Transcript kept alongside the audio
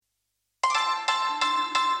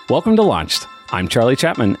Welcome to Launched. I'm Charlie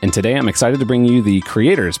Chapman, and today I'm excited to bring you the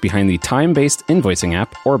creators behind the time-based invoicing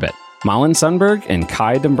app Orbit, Malin Sundberg and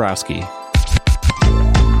Kai Dombrowski.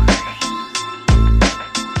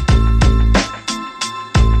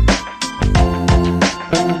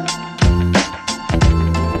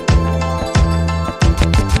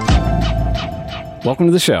 Welcome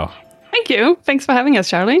to the show. Thank you. Thanks for having us,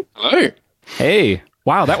 Charlie. Hello. Hey.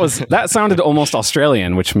 Wow, that sounded almost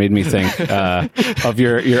Australian, which made me think of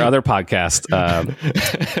your other podcast.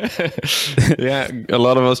 Yeah, a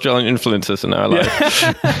lot of Australian influences in our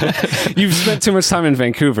life. You've spent too much time in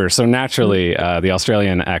Vancouver, so naturally the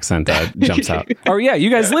Australian accent jumps out. Oh yeah, you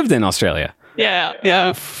guys lived in Australia.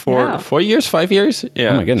 Yeah. 4 years, 5 years. Yeah.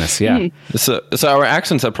 Oh my goodness, yeah. So our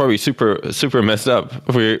accents are probably super messed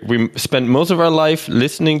up. We spent most of our life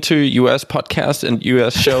listening to US podcasts and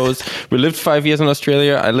US shows. We lived 5 years in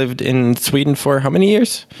Australia. I lived in Sweden for how many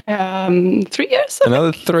years? 3 years.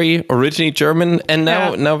 Another 3. Originally German, and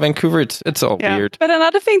now Vancouver. It's all weird. But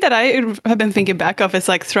another thing that I have been thinking back of is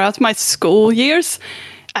like throughout my school years,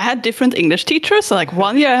 I had different English teachers. So like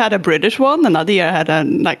 1 year I had a British one, another year I had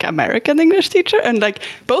an American English teacher, and like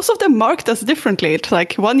both of them marked us differently. It's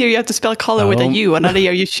like 1 year you have to spell color with a U, another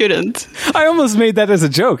year you shouldn't. I almost made that as a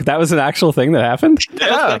joke. That was an actual thing that happened?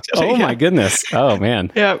 Yeah. Oh my goodness. Oh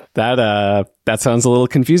man. Yeah. That sounds a little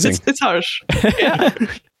confusing. It's harsh. Yeah.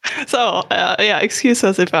 So excuse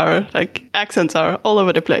us if our accents are all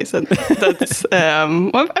over the place, and that's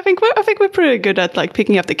well, I think we're pretty good at like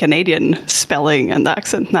picking up the Canadian spelling and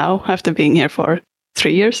accent now after being here for 4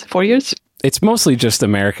 years. It's mostly just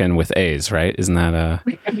American with A's, right? Isn't that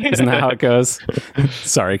how it goes?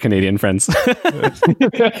 Sorry, Canadian friends.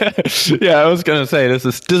 Yeah, I was gonna say this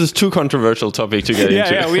is too controversial topic to get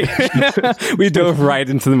into. Yeah, we dove right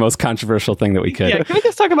into the most controversial thing that we could. Yeah, can we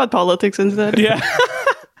just talk about politics instead? Yeah.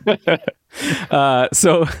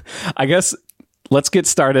 So I guess let's get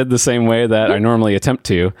started the same way that I normally attempt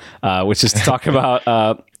to, which is to talk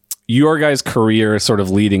about your guys' career sort of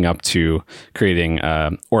leading up to creating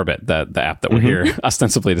Orbit, the app that we're here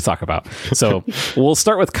ostensibly to talk about. So we'll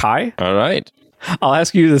start with Kai. All right. I'll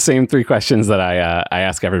ask you the same 3 questions that I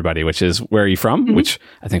ask everybody, which is, where are you from? Which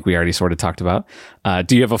I think we already sort of talked about.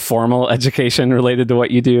 Do you have a formal education related to what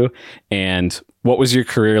you do? And what was your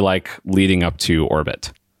career like leading up to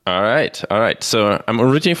Orbit? All right. So I'm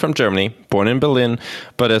originally from Germany, born in Berlin,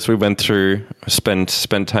 but as we went through, spent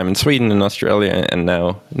time in Sweden and Australia, and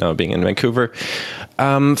now being in Vancouver.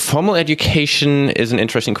 Formal education is an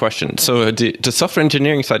interesting question. So the software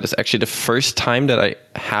engineering side is actually the first time that I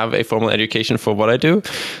have a formal education for what I do.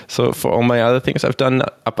 So for all my other things I've done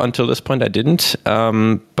up until this point, I didn't.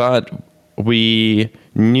 But we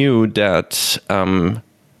knew that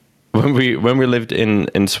when we lived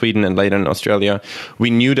in Sweden and later in Australia, we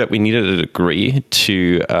knew that we needed a degree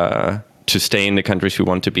to stay in the countries we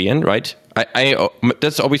want to be in, right? I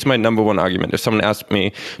that's always my number one argument. If someone asks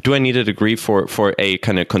me, do I need a degree for a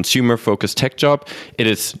kind of consumer-focused tech job? It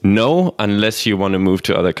is no, unless you want to move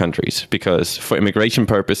to other countries. Because for immigration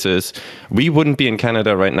purposes, we wouldn't be in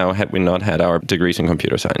Canada right now had we not had our degrees in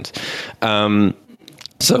computer science.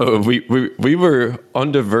 So we were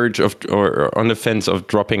on the verge of, or on the fence of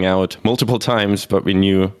dropping out multiple times, but we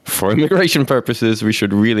knew for immigration purposes, we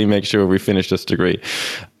should really make sure we finish this degree.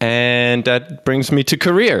 And that brings me to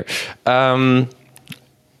career. I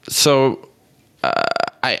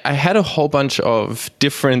had a whole bunch of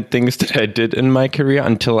different things that I did in my career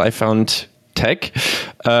until I found tech.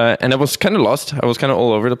 And I was kind of lost. I was kind of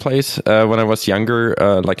all over the place. When I was younger,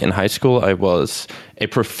 like in high school, I was a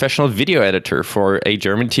professional video editor for a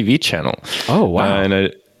German TV channel. Oh, wow.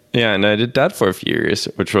 And I did that for a few years,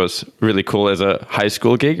 which was really cool as a high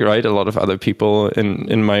school gig, right? A lot of other people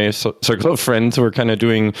in my circle of friends were kind of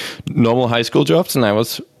doing normal high school jobs, and I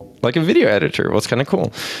was like a video editor. It was kind of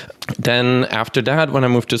cool. Then after that, when I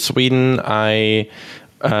moved to Sweden, I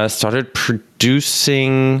started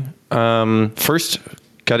producing... first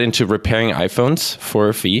got into repairing iPhones for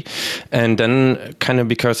a fee, and then kind of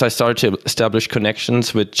because I started to establish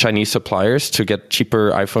connections with Chinese suppliers to get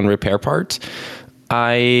cheaper iPhone repair parts,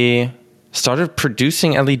 I started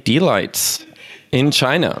producing LED lights in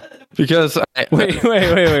China. Because wait.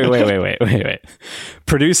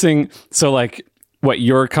 Producing, so like what,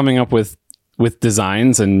 you're coming up with with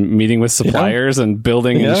designs and meeting with suppliers and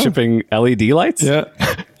building and shipping LED lights? Yeah.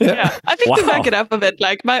 Yeah, I think to back it up a bit,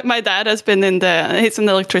 like my dad has been he's an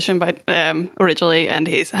electrician originally, and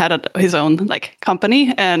he's had his own like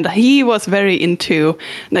company, and he was very into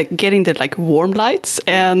like getting the like warm lights,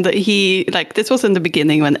 and he like this was in the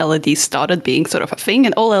beginning when LEDs started being sort of a thing,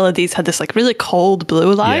 and all LEDs had this like really cold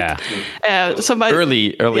blue light. Yeah. So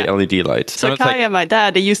early LED lights. So Kai and my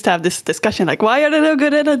dad, they used to have this discussion like, why are there no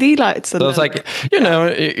good LED lights? And so it's like,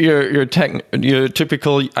 your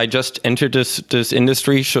typical, I just entered this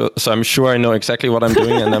industry, so I'm sure I know exactly what I'm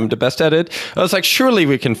doing and I'm the best at it. I was like, surely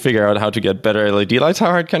we can figure out how to get better LED lights. How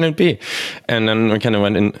hard can it be? And then we kind of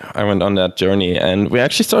I went on that journey, and we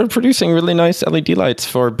actually started producing really nice LED lights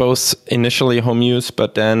for both initially home use,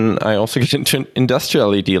 but then I also get into industrial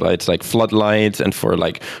LED lights like floodlights and for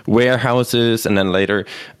like warehouses. And then later,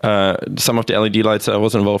 some of the LED lights I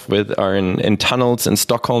was involved with are in tunnels in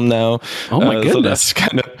Stockholm now. Oh my goodness. So that's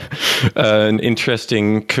kind of an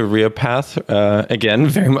interesting career path. Again,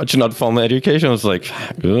 very much not formal education. I was like,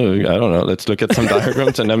 I don't know, let's look at some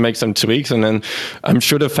diagrams and then make some tweaks. And then I'm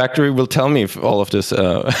sure the factory will tell me if all of this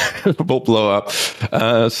will blow up.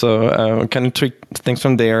 So kind of tweak things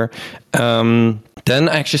from there. Then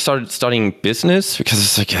I actually started studying business because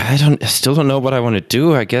it's like, I still don't know what I want to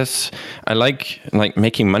do. I guess I like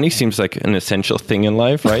making money seems like an essential thing in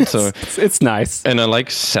life, right? So it's nice. And I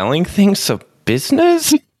like selling things. So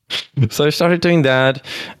business. So I started doing that.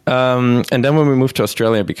 And then when we moved to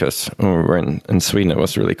Australia, because when we were in Sweden, it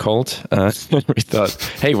was really cold. We thought,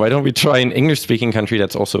 hey, why don't we try an English-speaking country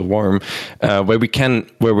that's also warm, where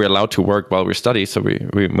we're allowed to work while we study. So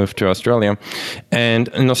we moved to Australia. And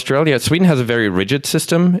in Australia, Sweden has a very rigid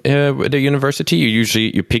system with the university.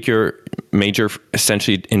 You pick your major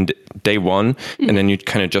essentially in day one, and then you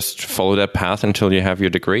kind of just follow that path until you have your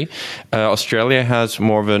degree. Australia has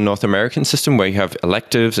more of a North American system where you have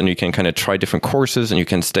electives and you can kind of try different courses and you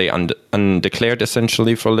can stay undeclared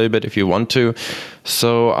essentially for a little bit if you want to.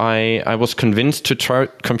 So I was convinced to try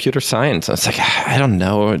computer science. I was like, I don't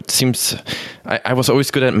know. It seems I was always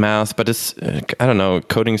good at math, but I don't know.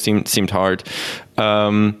 Coding seemed hard.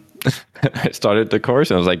 I started the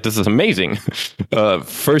course and I was like, this is amazing.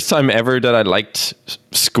 First time ever that I liked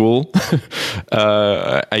school.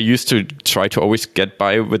 I used to try to always get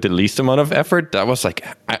by with the least amount of effort. That was like,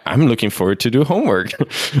 I'm looking forward to do homework.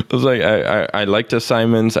 I was like, I liked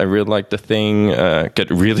assignments. I really liked the thing,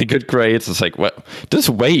 get really good grades. It's like, well, this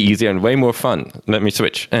is way easier and way more fun. Let me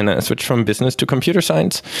switch. And I switched from business to computer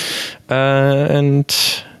science. And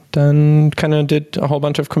then kind of did a whole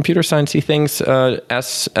bunch of computer sciencey things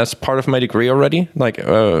as part of my degree already. Like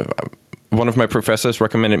one of my professors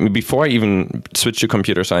recommended me before I even switched to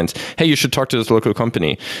computer science. Hey, you should talk to this local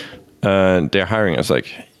company. They're hiring. I was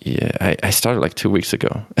like, yeah, I started like 2 weeks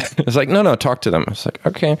ago. I was like, no, talk to them. I was like,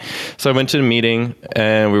 okay. So I went to the meeting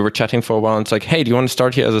and we were chatting for a while. And it's like, hey, do you want to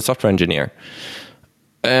start here as a software engineer?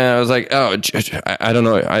 And I was like, oh, I don't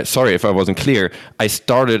know. Sorry if I wasn't clear. I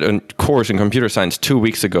started a course in computer science 2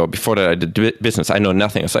 weeks ago. Before that, I did business. I know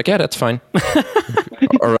nothing. I was like, yeah, that's fine.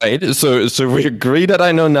 All right. So we agree that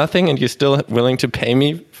I know nothing and you're still willing to pay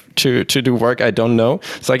me to do work I don't know.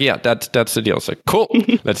 It's like, yeah, that's the deal. It's like, cool,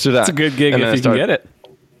 let's do that. It's a good gig if you can get it.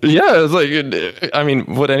 Yeah, it's like, I mean,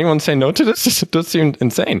 would anyone say no to this? It does seem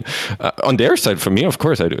insane. On their side, for me, of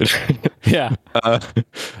course I do it. Yeah.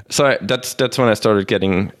 So that's when I started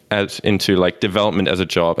getting into like development as a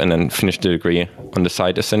job, and then finished the degree on the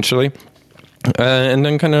side essentially. And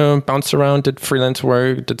then kind of bounced around, did freelance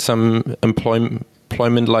work, did some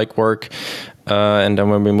employment-like work. And then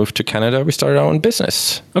when we moved to Canada, we started our own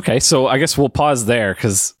business. Okay, so I guess we'll pause there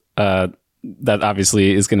because that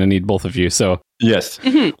obviously is going to need both of you. So yes,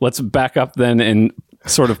 let's back up then and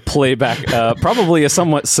sort of play back probably a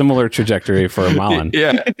somewhat similar trajectory for Malin.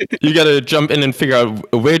 Yeah, you got to jump in and figure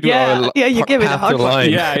out where do you give it a hard one.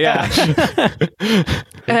 Yeah.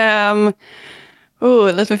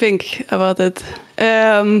 Let me think about it.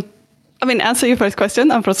 I mean, answer your first question.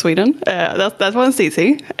 I'm from Sweden. That one's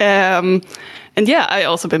easy. And yeah, I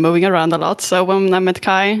also been moving around a lot. So when I met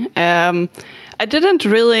Kai, I didn't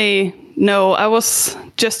really know. I was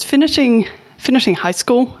just finishing high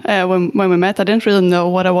school when we met. I didn't really know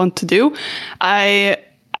what I want to do. I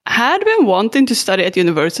had been wanting to study at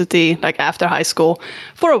university, like after high school,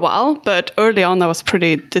 for a while. But early on, I was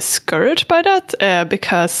pretty discouraged by that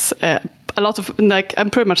because a lot of I'm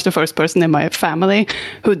pretty much the first person in my family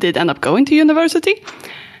who did end up going to university.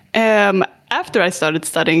 after I started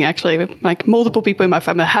studying, actually, like multiple people in my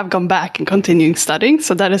family have gone back and continuing studying.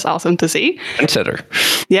 So that is awesome to see. Consider.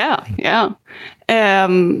 Yeah.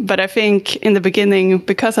 But I think in the beginning,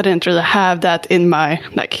 because I didn't really have that in my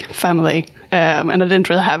like family, and I didn't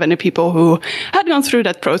really have any people who had gone through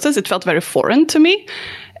that process, it felt very foreign to me.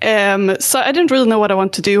 So I didn't really know what I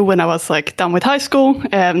wanted to do when I was like done with high school.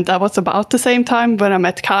 That was about the same time when I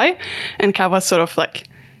met Kai, and Kai was sort of like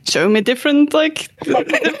showing me different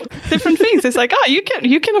different things. It's like,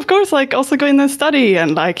 you can of course like also go in and study,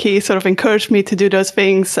 and like he sort of encouraged me to do those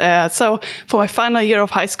things. So for my final year of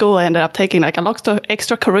high school, I ended up taking like a lot of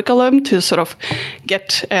extra curriculum to sort of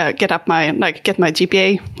get my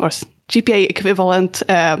GPA or GPA equivalent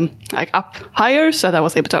like up higher, so that I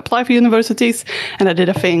was able to apply for universities. And I did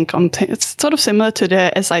a thing it's sort of similar to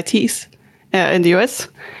the SATs in the US.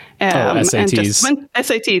 SATs.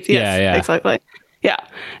 SATs, yes, yeah. Exactly. Yeah.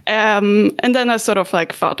 And then I sort of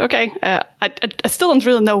like thought, okay, I still don't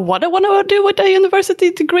really know what I want to do with a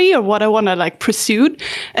university degree or what I want to like pursue.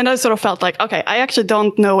 And I sort of felt like, okay, I actually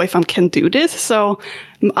don't know if I can do this. So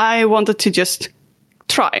I wanted to just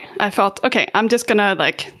try. I thought, okay, I'm just going to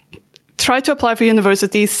like try to apply for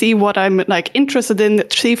university, see what I'm like interested in,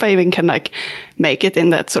 see if I even can like make it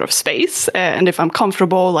in that sort of space, and if I'm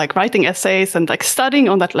comfortable like writing essays and like studying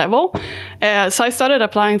on that level. So I started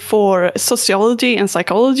applying for sociology and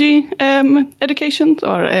psychology education,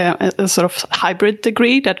 or a sort of hybrid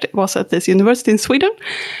degree that was at this university in Sweden.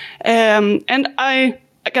 And I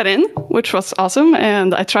got in, which was awesome,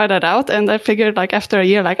 and I tried that out, and I figured like after a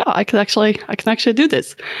year, like, oh, I can actually do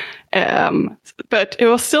this. But it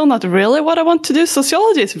was still not really what I want to do.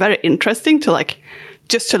 Sociology is very interesting to like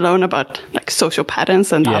just to learn about like social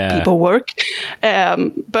patterns and how people work.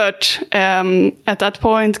 But at that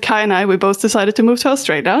point, Kai and I, we both decided to move to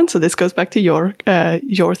Australia. So this goes back to your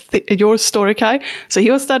story, Kai. So he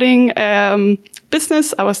was studying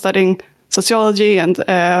business. I was studying sociology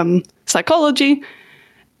and psychology.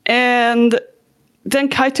 And then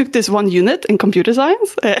Kai took this one unit in computer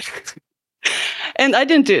science. And I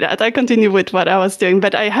didn't do that. I continued with what I was doing,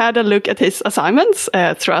 but I had a look at his assignments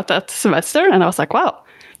throughout that semester, and I was like, wow,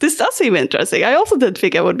 this does seem interesting. I also didn't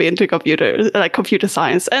think I would be into computer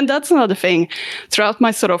science. And that's another thing. Throughout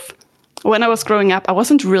my sort of, when I was growing up, I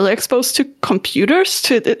wasn't really exposed to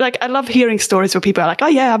computers. Like, I love hearing stories where people are like, oh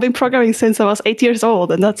yeah, I've been programming since I was 8 years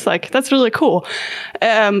old. And that's really cool.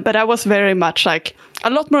 But I was very much like, a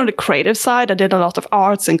lot more on the creative side. I did a lot of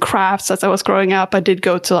arts and crafts as I was growing up. I did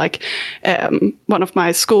go to like, one of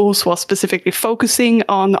my schools was specifically focusing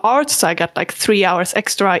on art. So I got like 3 hours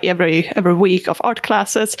extra every week of art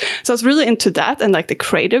classes. So I was really into that and like the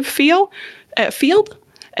creative field.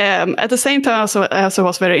 At the same time, I also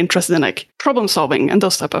was very interested in like problem solving and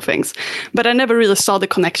those type of things. But I never really saw the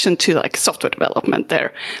connection to like software development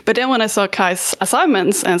there. But then when I saw Kai's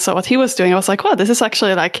assignments and saw what he was doing, I was like, wow, this is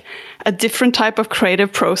actually like a different type of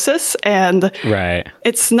creative process. And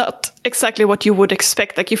it's not exactly what you would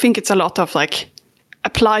expect. Like you think it's a lot of like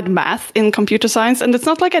applied math in computer science. And it's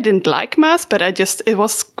not like I didn't like math, but it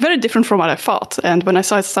was very different from what I thought. And when I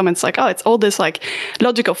saw it, it's like, oh, it's all this like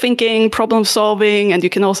logical thinking, problem solving, and you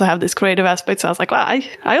can also have this creative aspect. So I was like, wow,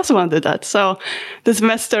 I also want to do that. So this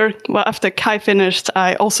semester, well, after Kai finished,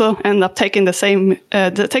 I also ended up taking the same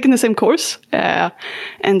course,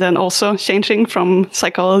 and then also changing from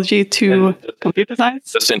psychology to computer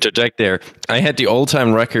science. Just interject there. I had the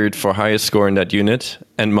all-time record for highest score in that unit,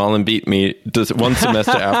 and Malin beat me just one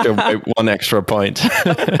semester after by 1 extra point.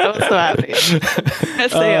 I was so happy.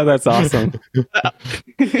 Oh, that's awesome.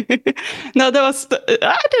 No,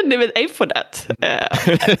 I didn't even aim for that.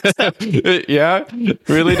 Yeah,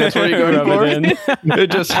 really? That's what you're going for?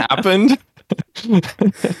 It just happened.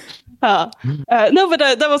 No, but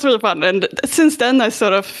that was really fun. And since then, I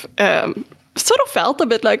sort of felt a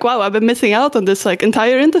bit like, wow, I've been missing out on this like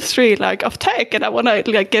entire industry like of tech, and I want to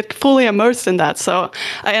like get fully immersed in that. So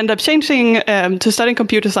I ended up changing to studying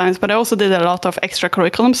computer science, but I also did a lot of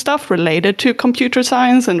extracurriculum stuff related to computer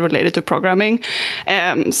science and related to programming.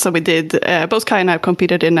 So we did, both Kai and I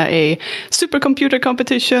competed in a supercomputer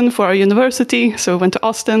competition for our university. So we went to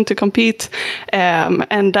Austin to compete.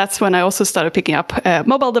 And that's when I also started picking up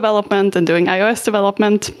mobile development and doing iOS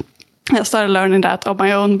development. I started learning that on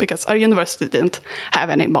my own because our university didn't have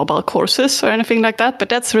any mobile courses or anything like that. But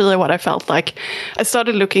that's really what I felt like. I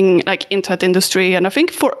started looking like into that industry. And I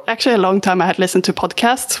think for actually a long time, I had listened to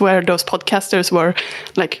podcasts where those podcasters were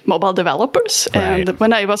like mobile developers. Right. And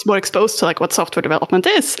when I was more exposed to like what software development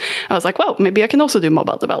is, I was like, well, maybe I can also do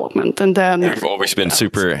mobile development. And then we've always been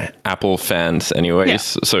super Apple fans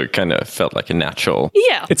anyways. So it kind of felt like a natural.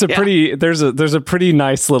 Yeah. It's there's a pretty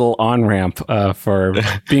nice little on-ramp for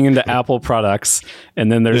being into Apple Apple products,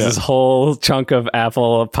 and then there's this whole chunk of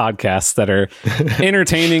Apple podcasts that are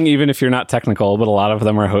entertaining, even if you're not technical, but a lot of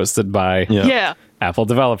them are hosted by Apple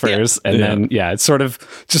developers. And then, it sort of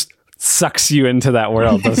just sucks you into that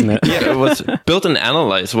world, doesn't it? Yeah, it was Build and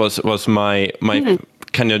Analyze was my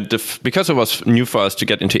kind of because it was new for us to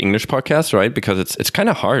get into English podcasts, right? Because it's kind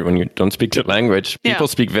of hard when you don't speak the language. People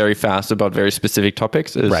speak very fast about very specific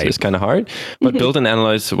topics. It's kind of hard. But Build and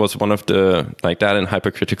Analyze was one of the, like that and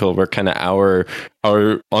Hypercritical were kind of our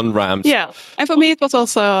on-ramps. Yeah, and for me it was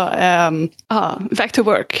also Back to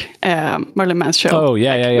Work, Merlin Mann's show. Oh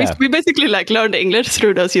yeah. We basically like learned English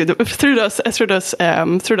through those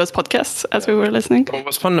podcasts as we were listening. What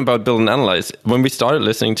was fun about Build and Analyze, when we started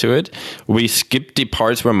listening to it, we skipped the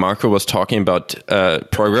parts where Marco was talking about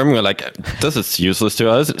programming. We're like, this is useless to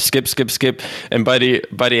us. Skip. And by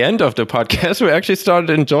the end of the podcast, we actually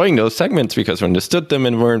started enjoying those segments because we understood them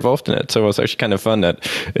and were involved in it. So it was actually kind of fun that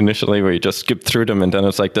initially we just skipped through them, and then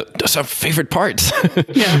it's like those are favorite parts.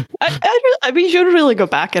 Yeah, we should really go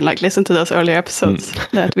back and like listen to those early episodes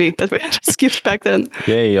that we skipped back then.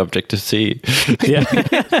 Yay, Objective-C.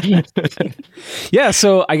 Yeah.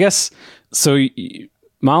 So I guess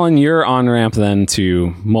Malin, you're on ramp then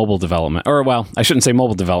to mobile development, or well, I shouldn't say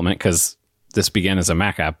mobile development because this began as a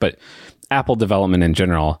Mac app, but Apple development in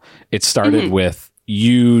general. It started with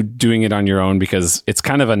you doing it on your own because it's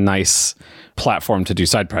kind of a nice platform to do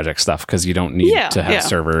side project stuff because you don't need to have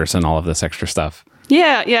servers and all of this extra stuff.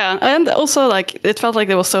 Yeah. And also like it felt like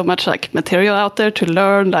there was so much like material out there to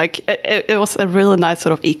learn. Like it was a really nice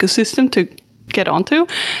sort of ecosystem to get onto.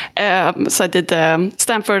 So I did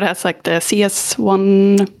Stanford has like the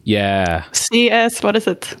CS1. Yeah. CS, what is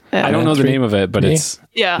it? I don't know the name of it, but it's...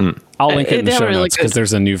 Yeah. I'll link it in the show notes because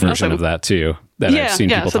there's a new version of that too that I've seen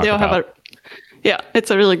people talk about. It's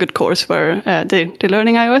a really good course where they're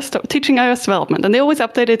learning iOS, teaching iOS development. And they always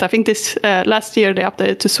update it. I think this last year they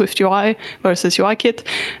updated to Swift UI versus UIKit.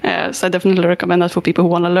 So I definitely recommend that for people who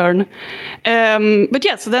want to learn.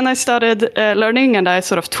 So then I started learning and I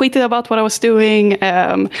sort of tweeted about what I was doing.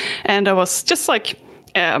 And I was just like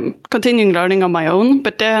continuing learning on my own.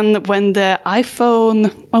 But then when the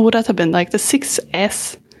iPhone, what would that have been? Like the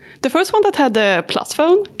 6S, the first one that had the Plus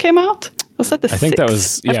phone came out. Was that the 6? I think that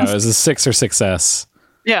was, it was a 6 or 6S.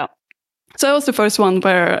 Yeah. So it was the first one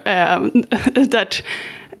where it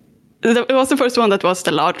was the first one that was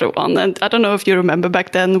the larger one. And I don't know if you remember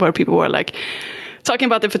back then where people were like talking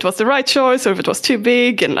about if it was the right choice or if it was too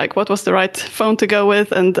big and like what was the right phone to go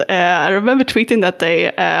with. And I remember tweeting that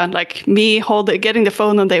day, like me getting the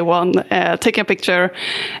phone on day one, taking a picture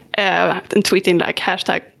and tweeting like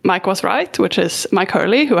hashtag Mike was right, which is Mike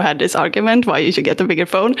Hurley, who had this argument why you should get a bigger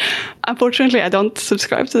phone. Unfortunately, I don't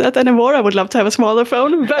subscribe to that anymore. I would love to have a smaller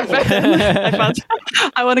phone. But back then, I thought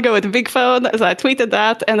I want to go with a big phone. So I tweeted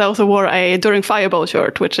that. And I also wore a During Fireball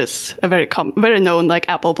shirt, which is a very known like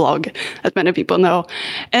Apple blog that many people know.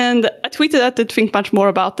 And I tweeted that, didn't think much more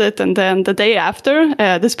about it. And then the day after,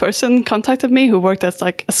 this person contacted me who worked at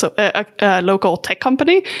like a local tech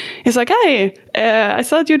company. He's like, hey, I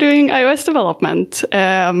saw you're doing iOS development.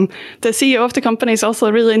 The CEO of the company is also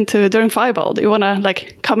really into During Fireball. Do you want to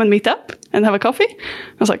like come and meet up and have a coffee?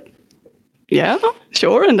 I was like, yeah,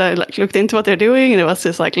 sure. And I like looked into what they're doing, and it was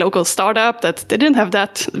this like local startup that they didn't have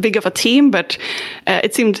that big of a team, but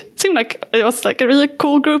it seemed like it was like a really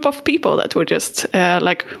cool group of people that were just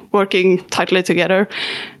like working tightly together.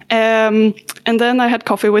 And then I had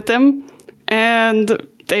coffee with them, and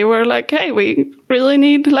they were like, hey, we really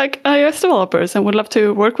need like iOS developers and would love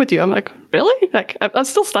to work with you. I'm like, really? Like, I'm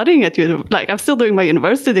still studying at you. Like, I'm still doing my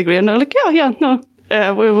university degree. And they're like, no,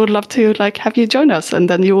 we would love to like have you join us. And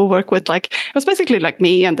then you will work with like, it was basically like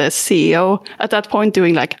me and the CEO at that point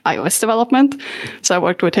doing like iOS development. So I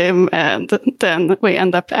worked with him, and then we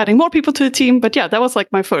end up adding more people to the team. But yeah, that was like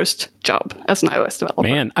my first job as an iOS developer.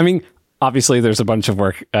 Man, I mean, obviously, there's a bunch of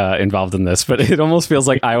work involved in this, but it almost feels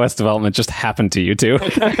like iOS development just happened to you too.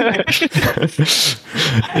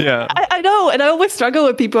 Yeah, I know, and I always struggle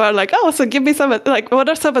when people are like, "Oh, so give me some like, what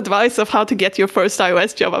are some advice of how to get your first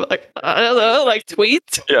iOS job?" I'm like, I don't know, like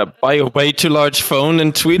tweet. Yeah, buy a way too large phone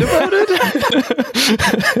and tweet about it.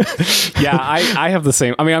 Yeah, I have the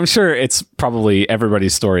same. I mean, I'm sure it's probably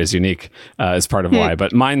everybody's story is unique as part of why,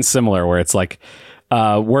 but mine's similar, where it's like.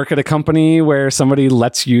 Work at a company where somebody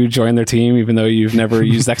lets you join their team even though you've never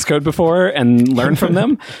used Xcode before and learn from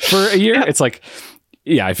them for a year. It's like,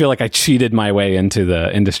 yeah, I feel like I cheated my way into the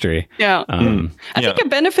industry. Yeah. I think a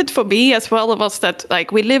benefit for me as well was that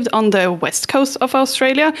like we lived on the west coast of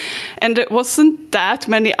Australia, and there wasn't that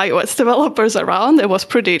many iOS developers around. It was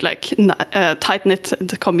pretty like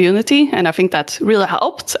tight-knit community, and I think that really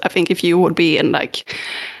helped. I think if you would be in like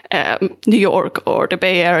New York or the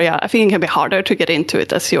Bay Area, I think it can be harder to get into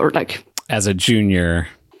it as you're like as a junior.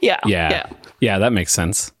 Yeah. That makes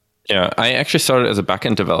sense. Yeah, I actually started as a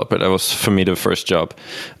backend developer. That was, for me, the first job.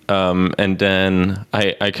 And then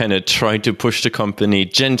I kind of tried to push the company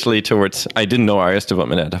gently towards, I didn't know iOS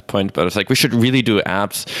development at that point, but I was like, we should really do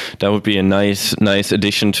apps. That would be a nice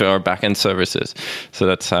addition to our backend services. So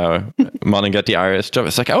that's how Malin got the iOS job.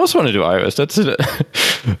 It's like, I also want to do iOS. That's it.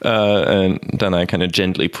 And then I kind of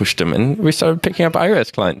gently pushed them, and we started picking up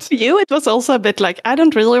iOS clients. For you, it was also a bit like, I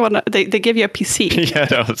don't really want to, they give you a PC. Yeah,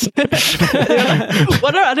 that was.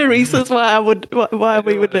 What are other reasons why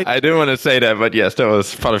we would like... I didn't want to say that, but yes, that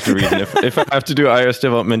was part of the reason. If I have to do iOS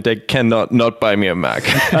development, they cannot not buy me a Mac.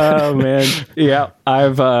 Oh man, yeah,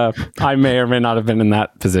 I may or may not have been in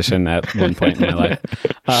that position at one point in my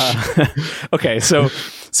life. Okay, so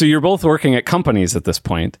you're both working at companies at this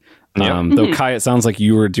point. Yeah. Though Kai, it sounds like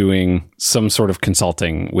you were doing some sort of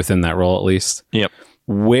consulting within that role, at least. Yep.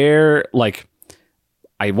 Where, like,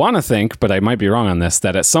 I want to think, but I might be wrong on this,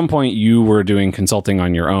 that at some point you were doing consulting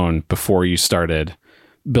on your own before you started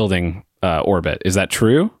building Orbit. Is that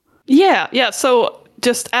true? Yeah. So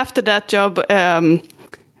just after that job,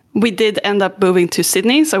 we did end up moving to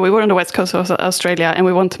Sydney. So we were on the west coast of Australia, and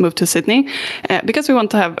we want to move to Sydney because we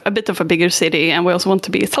want to have a bit of a bigger city, and we also want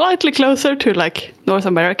to be slightly closer to like North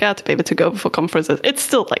America to be able to go for conferences. It's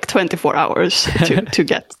still like 24 hours to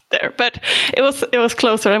get there, but it was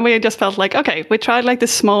closer, and we just felt like, okay, we tried like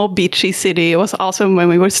this small beachy city. It was awesome when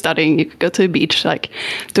we were studying. You could go to the beach like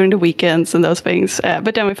during the weekends and those things.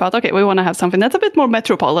 But then we thought, okay, we want to have something that's a bit more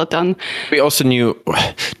metropolitan. We also knew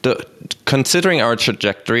considering our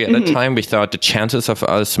trajectory at the time, we thought the chances of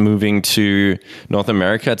us moving to North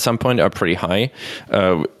America at some point are pretty high.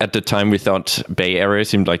 At the time, we thought Bay Area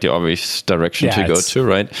seemed like the obvious direction to go to,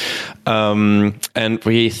 right? And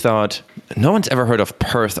we thought, no one's ever heard of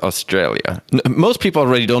Perth, Australia. Most people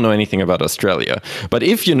already don't know anything about Australia. But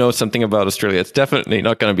if you know something about Australia, it's definitely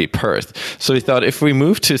not going to be Perth. So we thought if we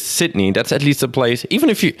move to Sydney, that's at least a place, even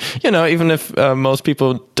if most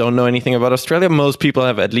people don't know anything about Australia, most people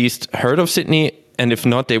have at least heard of Sydney. And if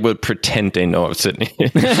not, they will pretend they know of Sydney.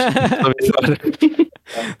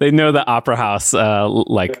 They know the Opera House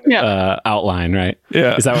outline, right?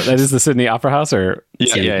 Yeah. Is that is the Sydney Opera House or?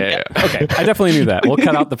 Yeah. Okay, I definitely knew that. We'll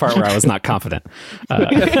cut out the part where I was not confident.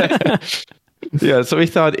 Yeah, so we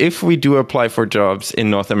thought if we do apply for jobs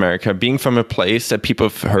in North America, being from a place that people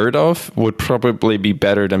have heard of would probably be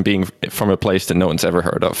better than being from a place that no one's ever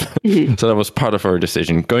heard of. So that was part of our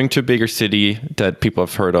decision. Going to a bigger city that people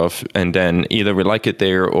have heard of, and then either we like it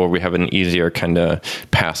there or we have an easier kind of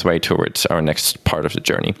pathway towards our next part of the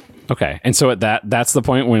journey. Okay, and so that's the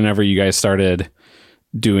point whenever you guys started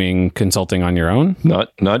doing consulting on your own?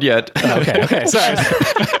 Not yet. Okay, sorry.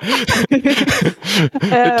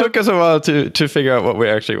 It took us a while to figure out what we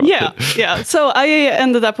actually wanted. Yeah. So I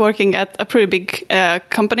ended up working at a pretty big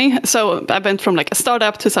company. So I went from like a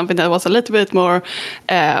startup to something that was a little bit more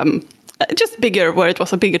just bigger, where it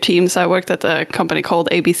was a bigger team. So I worked at a company called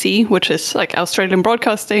ABC, which is like Australian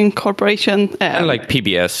Broadcasting Corporation. And like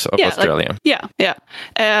PBS of Australia.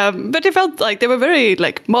 But it felt like they were very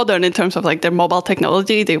like modern in terms of like their mobile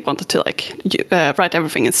technology. They wanted to like write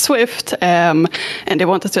everything in Swift, and they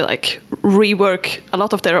wanted to like rework a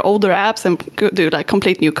lot of their older apps and do like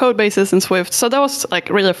complete new code bases in Swift. So that was like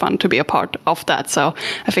really fun to be a part of that. So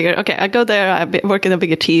I figured, okay, I go there, I work in a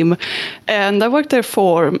bigger team, and I worked there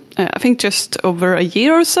for I think just over a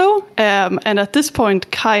year or so. And at this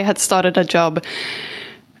point, Kai had started a job.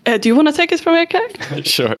 Do you want to take it from here, Kai?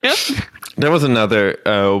 Sure. Yep. There was another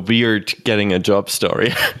weird getting a job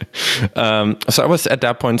story. So I was at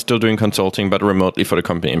that point still doing consulting, but remotely for the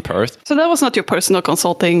company in Perth. So that was not your personal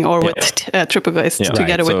consulting or with TripleGuys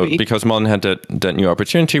together with me. Because Malin had that new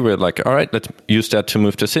opportunity, we're like, all right, let's use that to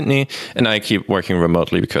move to Sydney. And I keep working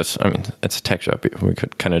remotely because, I mean, it's a tech job. We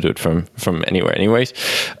could kind of do it from anywhere anyways.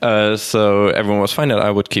 So everyone was fine that I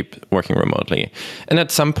would keep working remotely. And at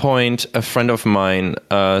some point, a friend of mine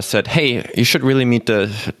said, hey, you should really meet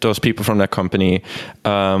those people from that company.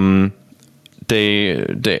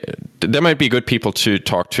 They might be good people to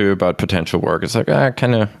talk to about potential work. It's like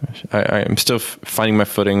I'm still finding my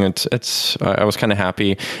footing. I was kind of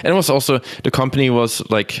happy, and it was also the company was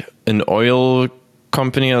like an oil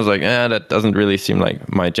company. I was like, that doesn't really seem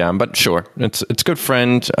like my jam, but sure, it's a good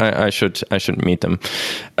friend. I should meet them.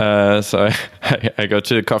 So I go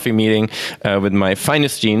to the coffee meeting with my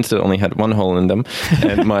finest jeans that only had one hole in them,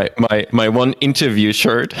 and my one interview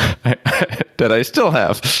shirt that I still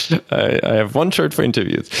have. I have one shirt for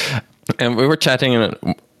interviews, and we were chatting,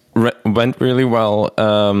 and went really well,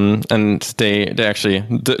 and they actually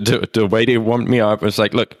the way they warmed me up was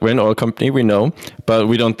like, look, we're an oil company, we know, but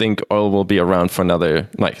we don't think oil will be around for another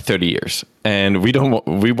like 30 years, and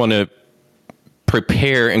we want to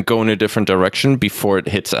prepare and go in a different direction before it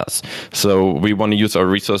hits us. So we want to use our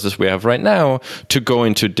resources we have right now to go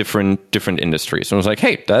into different industries. And I was like,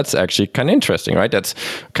 hey, that's actually kind of interesting, right? That's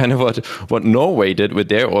kind of what Norway did with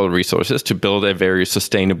their oil resources to build a very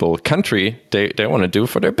sustainable country. They want to do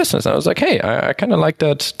for their business. And I was like, hey, I kind of like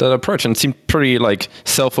that approach, and it seemed pretty like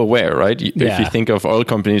self-aware, right? If you think of oil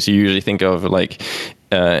companies, you usually think of like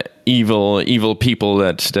evil people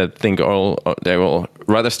that think oil, they will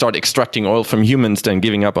rather start extracting oil from humans than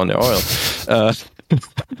giving up on their oil.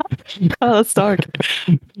 Oh, that's dark.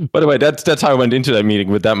 By the way, that's how I went into that meeting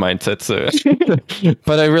with that mindset. So.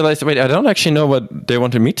 But I realized, wait, I don't actually know what they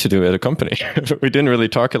wanted me to do at a company. We didn't really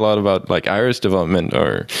talk a lot about like iris development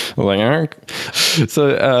or like.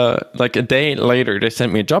 So like a day later, they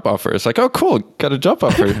sent me a job offer. It's like, oh, cool, got a job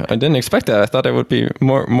offer. I didn't expect that. I thought there would be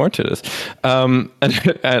more to this. And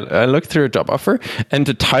I looked through a job offer, and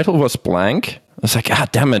the title was blank. I was like,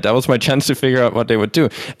 damn it, that was my chance to figure out what they would do.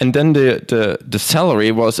 And then the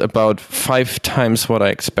salary was about 5 times what I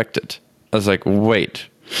expected. I was like, wait,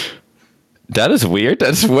 that is weird.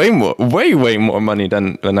 That's way more money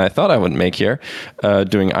than I thought I would make here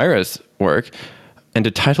doing iris work. And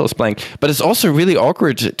the title is blank. But it's also really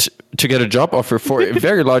awkward to get a job offer for a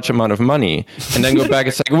very large amount of money and then go back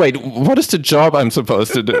and say, wait, what is the job I'm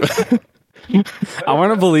supposed to do? I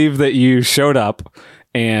want to believe that you showed up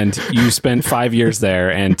and you spent 5 years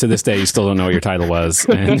there, and to this day you still don't know what your title was.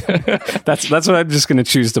 And that's what I'm just going to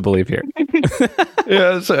choose to believe here.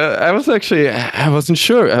 Yeah, so I wasn't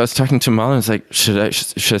sure. I was talking to Malin. It's like, should I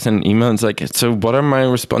send an email? And it's like, so what are my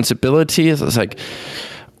responsibilities? I was like,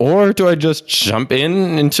 or do I just jump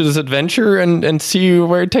into this adventure and see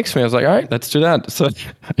where it takes me? I was like, all right, let's do that. So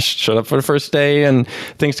I showed up for the first day, and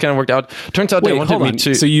things kind of worked out. Turns out they wanted me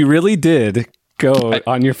to. So you really did go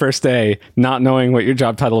on your first day not knowing what your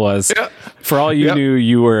job title was. Yeah. For all you knew,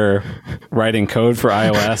 you were writing code for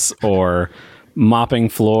iOS or mopping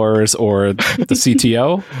floors or the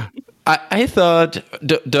CTO. I thought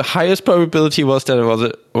the highest probability was that it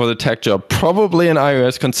was a tech job, probably in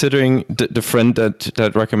iOS, considering the friend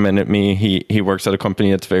that recommended me. He works at a company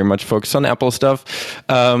that's very much focused on Apple stuff.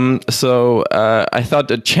 So I thought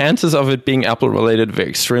the chances of it being Apple related were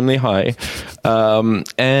extremely high.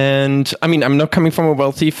 And I mean, I'm not coming from a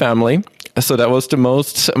wealthy family, so that was the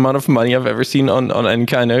most amount of money I've ever seen on any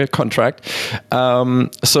kind of contract.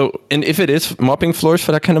 So, and if it is mopping floors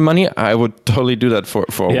for that kind of money, I would totally do that for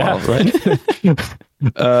a while, right?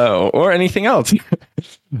 Or anything else.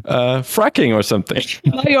 Fracking or something.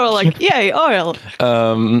 Now you're like, yay, oil.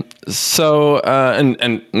 So,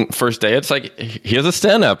 and first day, it's like, here's a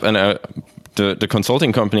stand-up. And the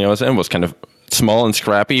consulting company I was in was kind of small and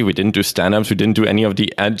scrappy. We didn't do stand-ups. We didn't do any of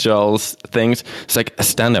the agile things. It's like a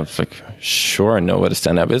stand-up. It's like, sure, I know what a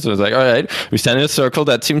stand-up is. I was like, all right, we stand in a circle.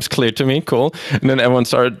 That seems clear to me. Cool. And then everyone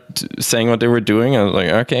started saying what they were doing. I was like,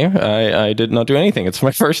 okay, I did not do anything. It's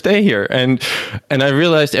my first day here. And I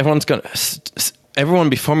realized everyone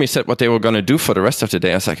before me said what they were going to do for the rest of the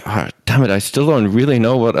day. I was like, oh, damn it, I still don't really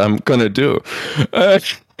know what I'm going to do.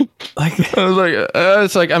 It's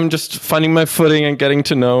like I'm just finding my footing and getting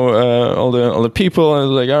to know all the people. And I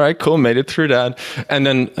was like, all right, cool, made it through that. And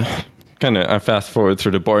then kind of I fast forward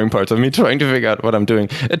through the boring parts of me trying to figure out what I'm doing.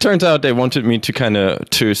 It turns out they wanted me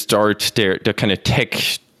to start their kind of tech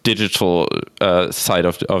digital side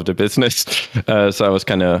of the business. So I was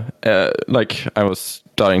kind of I was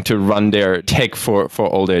starting to run their tech for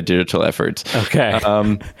all their digital efforts. Okay.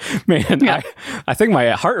 Man, yeah. I think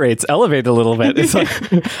my heart rate's elevated a little bit. It's like,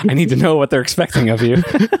 I need to know what they're expecting of you.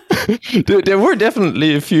 There were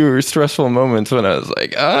definitely a few stressful moments when I was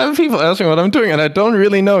like, people asking what I'm doing and I don't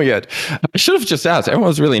really know yet. I should have just asked. Everyone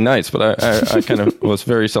was really nice, but I kind of was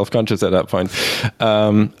very self-conscious at that point.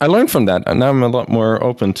 I learned from that, and now I'm a lot more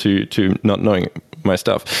open to not knowing my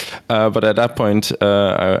stuff. But at that point,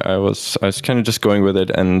 I was kind of just going with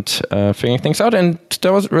it and figuring things out, and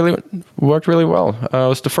that worked really well. I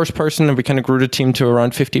was the first person, and we kind of grew the team to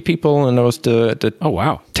around 50 people, and I was the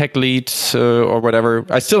tech lead or whatever.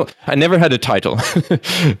 I never had a title.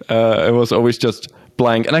 It was always just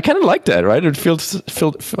blank, and I kind of liked that, right? It felt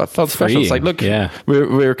special. It's like, look,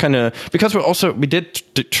 we're kind of, because we did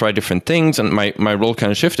try different things, and my role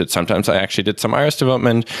kind of shifted. Sometimes I actually did some iOS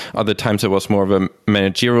development. Other times it was more of a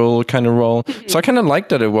managerial kind of role. Mm-hmm. So I kind of liked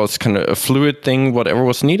that it was kind of a fluid thing, whatever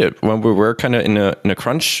was needed. When we were kind of in a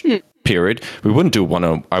crunch period, I wouldn't do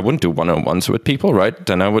one-on-ones with people, right?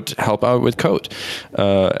 Then I would help out with code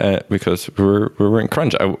because we were in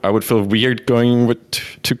crunch. I would feel weird going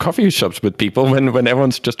to coffee shops with people when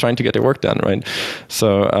everyone's just trying to get their work done, right?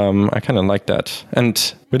 So I kind of like that.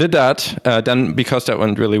 And we did that. Then because that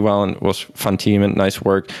went really well and it was fun team and nice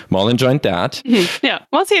work, Malin joined that. Yeah.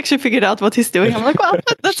 Once he actually figured out what he's doing, I'm like, well,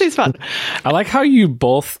 that seems fun. I like how you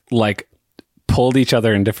both like pulled each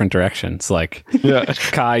other in different directions. Like,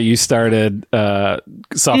 Kai, you started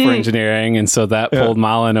software engineering, and so that pulled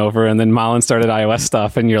Malin over, and then Malin started iOS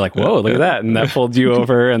stuff, and you're like, whoa, look at that, and that pulled you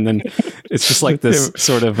over, and then it's just like this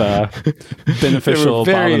sort of beneficial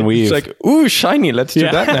bob and weave. It's like, ooh, shiny, let's do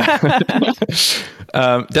that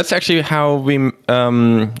now. That's actually how we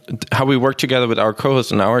work together with our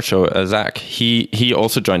co-host on our show, Zach. He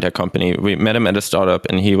also joined our company. We met him at a startup,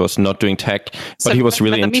 and he was not doing tech, but he was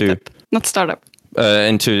really into... Not startup.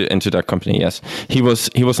 Into that company, yes. He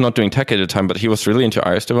was not doing tech at the time, but he was really into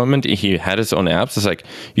iOS development. He had his own apps. It's like,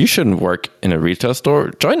 you shouldn't work in a retail store.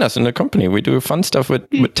 Join us in the company. We do fun stuff with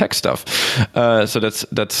tech stuff. So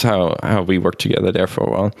that's how we worked together there for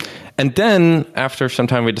a while. And then after some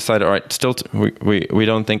time, we decided, all right, still we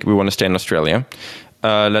don't think we want to stay in Australia.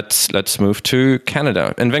 Let's move to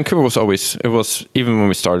Canada. And Vancouver was even when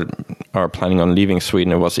we started our planning on leaving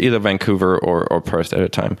Sweden, it was either Vancouver or Perth at a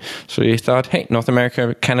time. So we thought, hey, North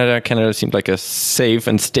America, Canada seemed like a safe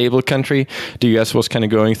and stable country. The US was kind of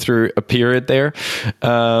going through a period there.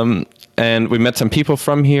 And we met some people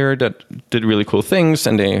from here that did really cool things,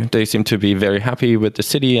 and they seemed to be very happy with the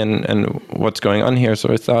city and what's going on here.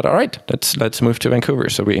 So I thought, all right, let's move to Vancouver.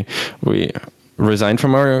 So we resigned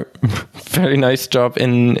from our very nice job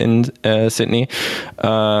in Sydney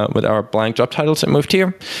with our blank job titles and moved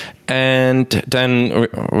here. And then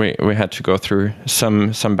we had to go through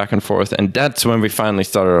some back and forth, and that's when we finally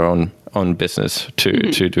started our own business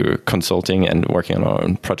to do consulting and working on our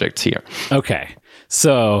own projects here. Okay,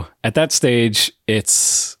 so at that stage,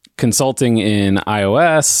 it's consulting in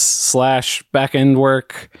iOS / backend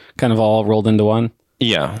work, kind of all rolled into one.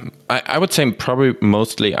 Yeah, I would say probably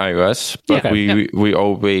mostly iOS, but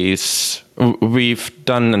we've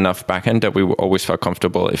done enough backend that we always felt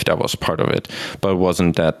comfortable if that was part of it, but it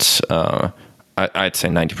wasn't that. I'd say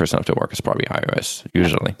 90% of the work is probably iOS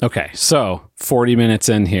usually. Okay, so 40 minutes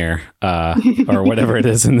in here, or whatever it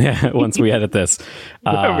is once we edit this.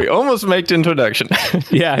 We almost made the introduction.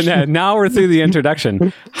 Now we're through the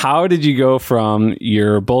introduction. How did you go from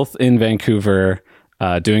you're both in Vancouver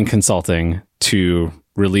doing consulting to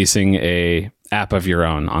releasing a app of your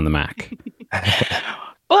own on the Mac?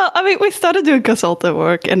 Well, I mean, we started doing consultant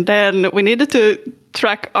work, and then we needed to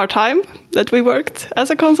track our time that we worked as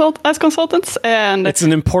consultants, and it's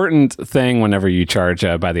an important thing whenever you charge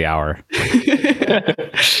by the hour.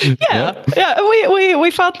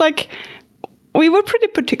 We felt like we were pretty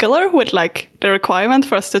particular with like the requirement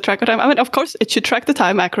for us to track our time. I mean, of course, it should track the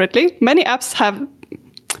time accurately.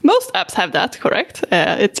 Most apps have that, correct?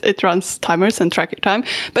 It runs timers and track your time.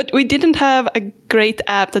 But we didn't have a great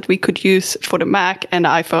app that we could use for the Mac and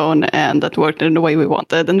iPhone and that worked in the way we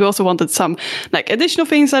wanted. And we also wanted some like additional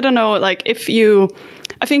things. I don't know, like I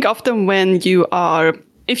think often if you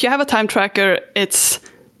have a time tracker,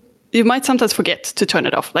 you might sometimes forget to turn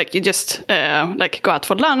it off. Like you just like go out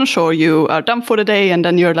for lunch or you are done for the day and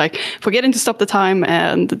then you're like forgetting to stop the time.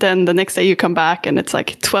 And then the next day you come back and it's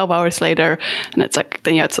like 12 hours later. And it's like,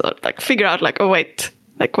 then you have to like figure out like, oh, wait,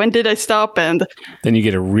 like when did I stop? And then you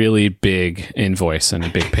get a really big invoice and a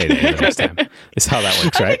big payday the next time. Is how that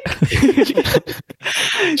works, right?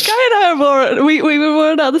 Kind of more. We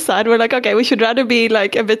were on the other side. We're like, okay, we should rather be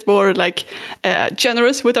like a bit more like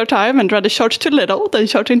generous with our time and rather charge too little than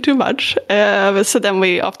charging too much. So then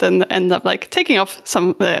we often end up like taking off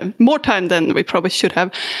some more time than we probably should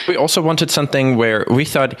have. We also wanted something where we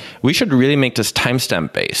thought we should really make this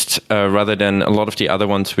timestamp based rather than a lot of the other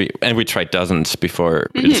ones. We tried dozens before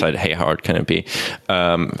we decided, hey, how hard can it be?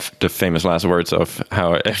 The famous last words of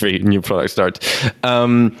how every new product starts.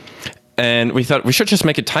 And we thought we should just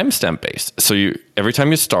make it timestamp based. So every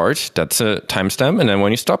time you start, that's a timestamp. And then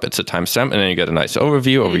when you stop, it's a timestamp. And then you get a nice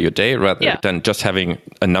overview over your day rather than just having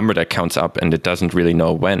a number that counts up and it doesn't really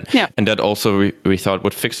know when. Yeah. And that also we thought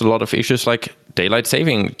would fix a lot of issues like daylight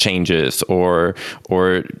saving changes or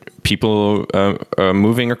people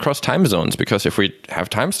moving across time zones, because if we have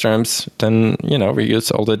timestamps, then we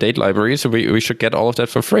use all the date libraries, so we should get all of that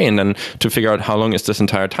for free. And then to figure out how long is this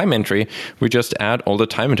entire time entry, we just add all the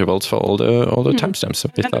time intervals for all the timestamps. So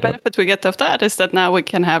and the benefit we get of that is that now we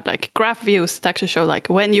can have like graph views that actually show like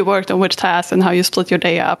when you worked on which task and how you split your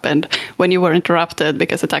day up and when you were interrupted,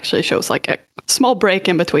 because it actually shows like a small break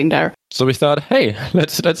in between there. So we thought, hey,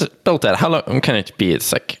 let's build that. How long can it be?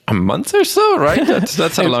 It's like a month or so, right?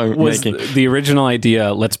 That's how long was making. the original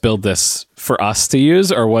idea, let's build this for us to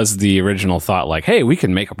use, or was the original thought like, hey, we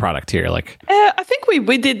can make a product here? Like, I think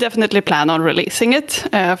we did definitely plan on releasing it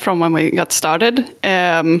from when we got started.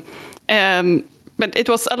 But it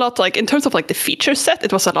was a lot like, in terms of like the feature set,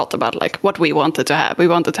 it was a lot about like what we wanted to have. We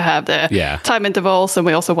wanted to have the time intervals, and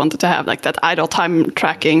we also wanted to have like that idle time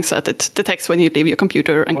tracking so that it detects when you leave your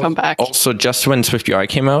computer and come back. Also, just when SwiftUI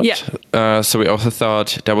came out, so we also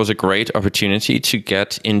thought that was a great opportunity to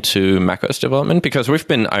get into macOS development, because we've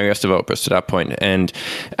been iOS developers to that point, and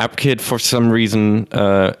AppKit for some reason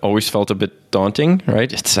always felt a bit daunting,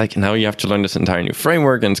 right? It's like now you have to learn this entire new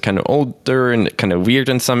framework, and it's kind of older and kind of weird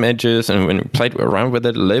in some edges. And when we played around with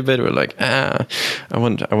it a little bit, we're like, I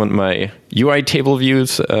want my UI table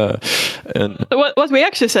views. And what we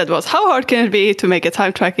actually said was, how hard can it be to make a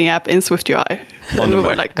time tracking app in SwiftUI? And we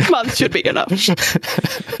were like, months should be enough.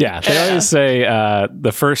 Yeah, they always say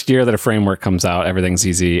the first year that a framework comes out, everything's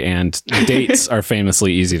easy, and dates are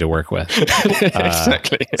famously easy to work with.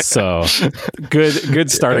 Exactly. So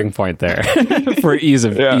good starting point there for ease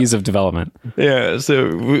of development. Yeah, so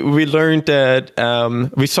we learned that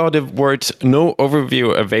we saw the words no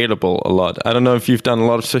overview available a lot. I don't know if you've done a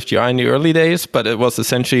lot of SwiftUI in the early days, but it was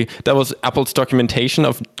essentially, that was Apple's documentation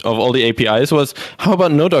of all the APIs was, how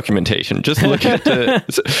about no documentation? Just look at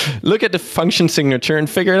the function signature and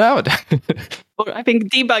figure it out. I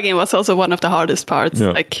think debugging was also one of the hardest parts.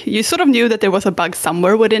 Yeah. Like, you sort of knew that there was a bug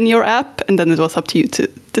somewhere within your app, and then it was up to you to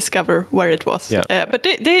discover where it was. Yeah. But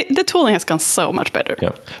the tooling has gone so much better.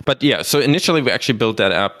 Yeah. But yeah, so initially we actually built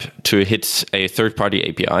that app to hit a third-party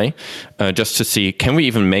API, just to see, can we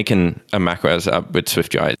even make a macOS app with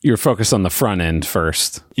SwiftUI? You're focused on the front end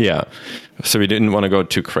first. Yeah. So we didn't want to go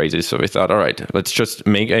too crazy. So we thought, all right, let's just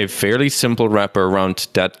make a fairly simple wrapper around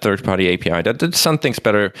that third-party API that did some things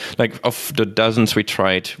better. Like, of the dozens we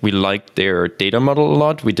tried, we liked their data model a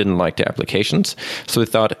lot. We didn't like the applications. So we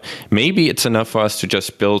thought maybe it's enough for us to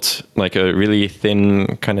just build like a really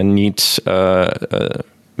thin, kind of neat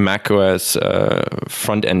macOS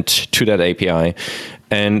front end to that API.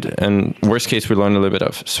 And worst case, we learn a little bit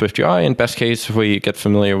of SwiftUI. And best case, we get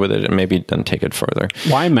familiar with it and maybe then take it further.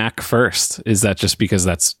 Why Mac first? Is that just because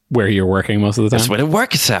that's where you're working most of the time? That's where the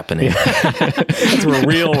work is happening. That's where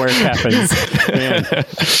real work happens. Man,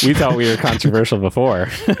 we thought we were controversial before.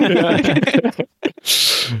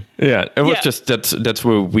 Yeah, it was just that's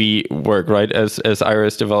where we work, right? As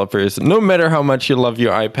iOS developers, no matter how much you love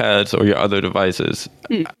your iPads or your other devices,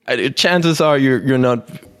 chances are you're not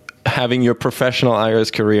having your professional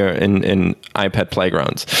iOS career in iPad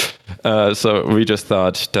playgrounds. So we just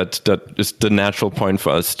thought that is the natural point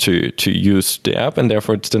for us to use the app, and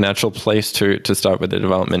therefore it's the natural place to start with the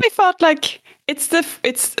development. I thought like it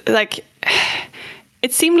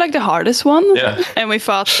seemed like the hardest one. Yeah. And we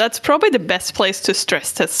thought that's probably the best place to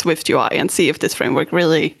stress test SwiftUI and see if this framework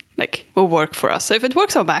really will work for us. So if it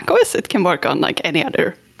works on macOS, it can work on any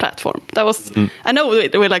other platform. That was I know we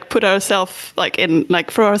put ourselves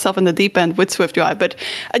throw ourselves in the deep end with SwiftUI, but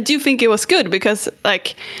I do think it was good because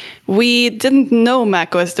we didn't know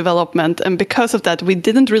macOS development, and because of that we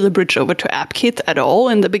didn't really bridge over to AppKit at all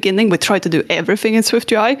in the beginning. We tried to do everything in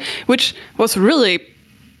SwiftUI, which was really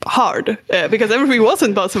hard because everything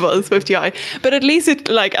wasn't possible in SwiftUI, but at least it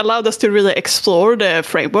allowed us to really explore the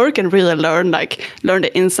framework and really learn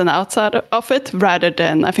the ins and outs of it, rather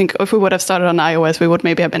than, I think, if we would have started on iOS, we would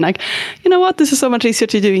maybe have been you know what, this is so much easier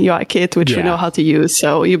to do in UIKit, which we know how to use,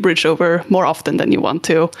 so you bridge over more often than you want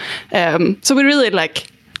to. So we really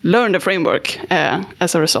learned the framework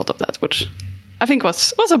as a result of that, which I think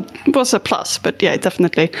was a plus, but yeah, it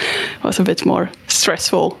definitely was a bit more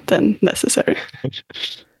stressful than necessary.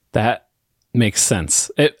 That makes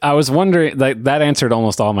sense. I was wondering, that answered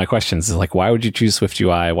almost all my questions. Is why would you choose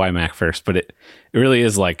SwiftUI? Why Mac first? But it really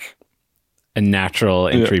is a natural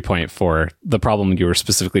entry point for the problem you were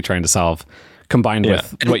specifically trying to solve, combined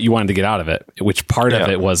with what you wanted to get out of it, which part of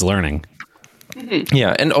it was learning. Mm-hmm.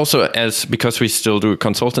 Yeah, and also because we still do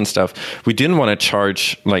consultant stuff, we didn't want to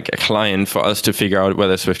charge a client for us to figure out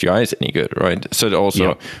whether SwiftUI is any good, right? So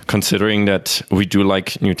also considering that we do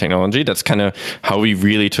like new technology, that's kind of how we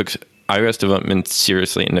really took iOS development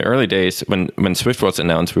seriously in the early days. When Swift was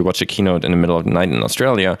announced, we watched a keynote in the middle of the night in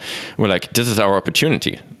Australia. We're like, this is our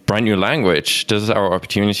opportunity. Brand new language. This is our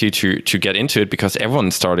opportunity to get into it, because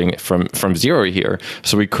everyone's starting from zero here.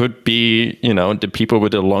 So we could be, the people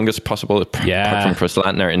with the longest possible, apart from Chris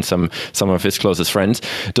Lantner and some of his closest friends,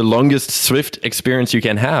 the longest Swift experience you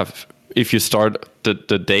can have. if you start the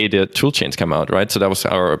day the tool chains come out, right? So that was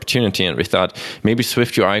our opportunity, and we thought maybe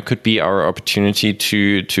Swift UI could be our opportunity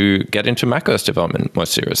to get into macOS development more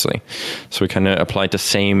seriously. So we kind of applied the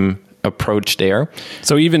same approach there.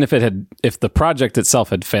 So even if the project itself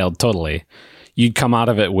had failed totally, you'd come out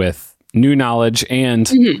of it with new knowledge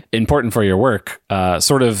and, important for your work,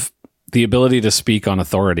 sort of the ability to speak on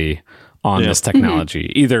authority on this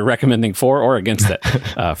technology, either recommending for or against it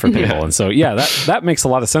for people. And so, that makes a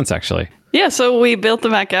lot of sense, actually. Yeah, so we built the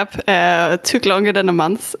Mac app. It took longer than a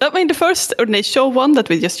month. I mean, the first initial one that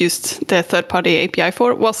we just used the third-party API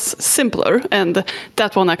for was simpler. And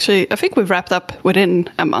that one actually, I think we wrapped up within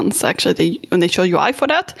a month, actually, the initial UI for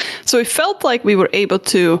that. So it felt like we were able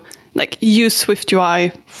to use Swift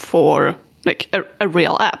UI for a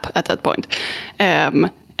real app at that point.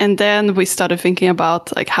 And then we started thinking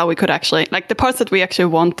about how we could actually, the parts that we actually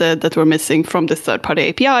wanted that were missing from the third-party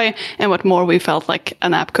API and what more we felt like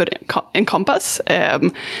an app could encompass.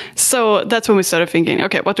 So that's when we started thinking,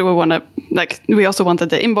 okay, what do we want to, we also wanted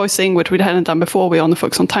the invoicing, which we hadn't done before. We only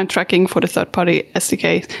focused on time tracking for the third-party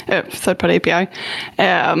SDK, third-party API.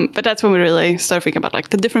 But that's when we really started thinking about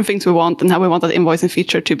the different things we want and how we want that invoicing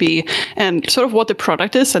feature to be and sort of what the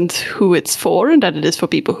product is and who it's for, and that it is for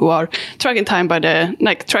people who are tracking time by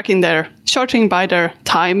charging by their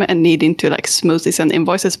time and needing to smoothies and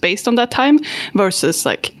invoices based on that time versus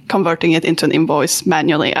converting it into an invoice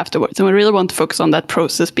manually afterwards. And we really want to focus on that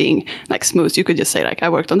process being smooth. You could just say I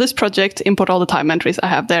worked on this project, import all the time entries I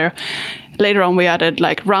have there. Later on, we added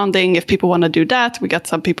rounding. If people want to do that, we got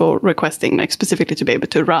some people requesting specifically to be able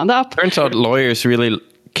to round up. Turns out lawyers really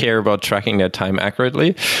care about tracking their time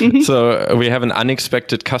accurately. So we have an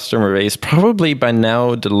unexpected customer base. Probably by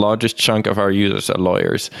now, the largest chunk of our users are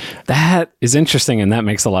lawyers. That is interesting, and that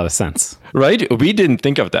makes a lot of sense. Right? We didn't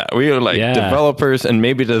think of that. We were developers and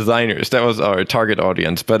maybe designers. That was our target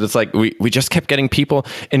audience. But it's we just kept getting people.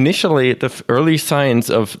 Initially, the early signs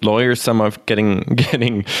of lawyers, some of getting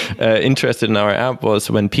interested in our app was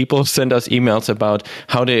when people sent us emails about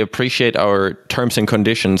how they appreciate our terms and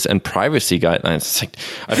conditions and privacy guidelines.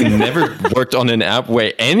 It's I've never worked on an app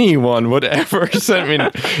where anyone would ever send me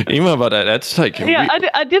an email about that. That's I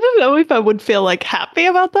didn't know if I would feel happy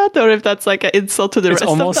about that or if that's an insult to the rest of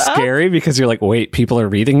the app. It's almost scary because you're wait, people are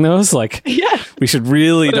reading those? We should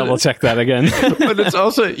really double check that again. But it's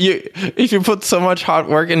also, if you put so much hard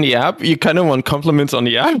work in the app, you kind of want compliments on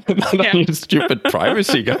the app, not on your stupid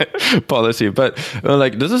privacy policy. But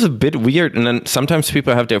this is a bit weird. And then sometimes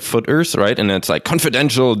people have their footers, right? And it's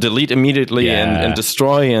confidential, delete immediately and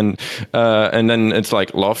destroy. And then it's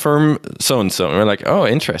law firm so-and-so. And we're oh,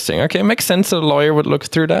 interesting. Okay, makes sense that a lawyer would look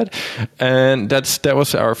through that. And that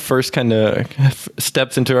was our first kind of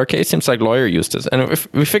steps into our case. Seems like lawyer used this. And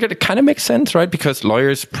we figured it kind of makes sense, right? Because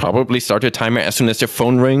lawyers probably start a timer as soon as their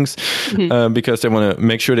phone rings because they want to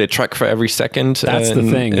make sure they track for every second. That's the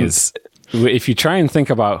thing is, if you try and think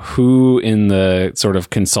about who in the sort of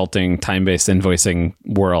consulting time-based invoicing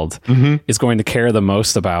world is going to care the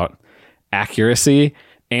most about accuracy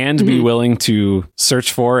and be willing to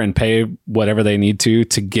search for and pay whatever they need to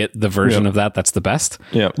get the version of that's the best.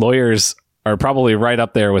 Lawyers are probably right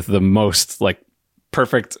up there with the most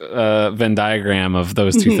perfect Venn diagram of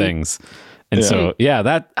those two things. And so,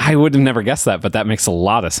 that I would have never guessed that, but that makes a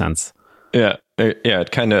lot of sense.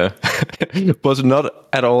 It kind of was not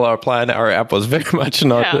at all our plan. Our app was very much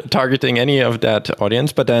not targeting any of that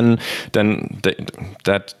audience. But then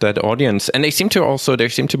that audience, and there seem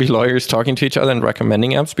to be lawyers talking to each other and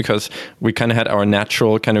recommending apps because we kind of had our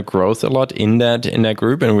natural kind of growth a lot in that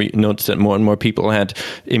group, and we noticed that more and more people had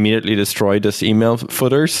immediately destroyed this email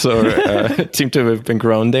footers, so it seemed to have been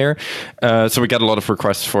grown there. So we got a lot of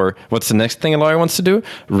requests for what's the next thing a lawyer wants to do?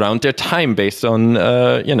 Round their time based on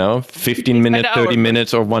 15 minutes. 30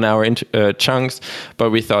 minutes or 1 hour chunks, but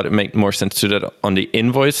we thought it made more sense to do that on the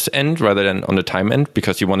invoice end rather than on the time end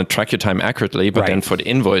because you want to track your time accurately, but then for the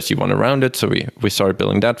invoice you want to round it. So we started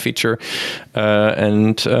building that feature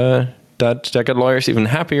and that got lawyers even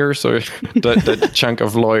happier. So that chunk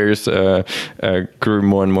of lawyers grew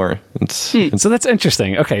more and more. So that's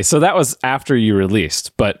interesting. Okay, so that was after you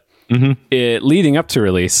released, but leading up to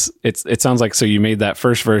release, it sounds like so you made that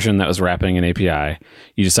first version that was wrapping an API.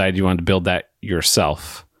 You decided you wanted to build that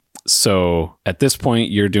yourself. So at this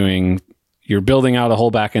point, you're building out a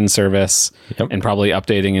whole backend service and probably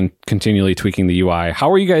updating and continually tweaking the UI.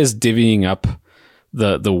 How are you guys divvying up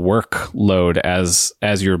the workload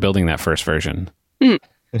as you were building that first version? Is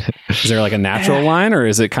there a natural line, or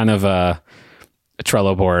is it kind of a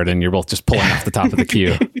Trello board and you're both just pulling off the top of the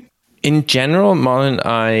queue? In general, Mon and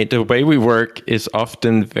I, the way we work is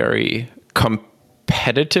often very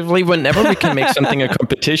competitively, whenever we can make something a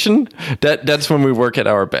competition, that's when we work at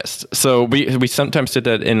our best. So we sometimes did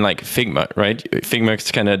that in like Figma, right?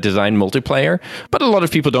 Figma's kind of design multiplayer, but a lot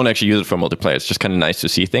of people don't actually use it for multiplayer. It's just kind of nice to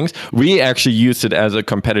see things. We actually used it as a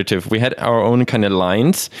competitive. We had our own kind of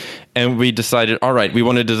lines, and we decided, all right, we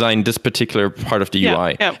want to design this particular part of the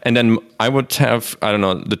UI. Yeah. And then I would have, I don't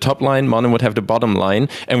know, the top line, Malin would have the bottom line,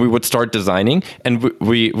 and we would start designing, and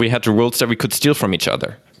we had the rules that we could steal from each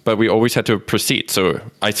other. But we always had to proceed. So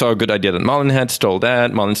I saw a good idea that Malin had, stole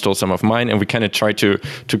that. Malin stole some of mine, and we kind of tried to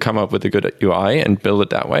come up with a good UI and build it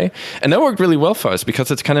that way. And that worked really well for us because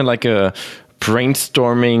it's kind of like a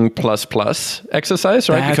brainstorming plus exercise,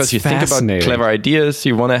 right? That's because you think about clever ideas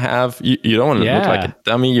you want to have. You don't want to look like a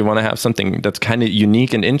dummy. You want to have something that's kind of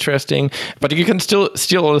unique and interesting, but you can still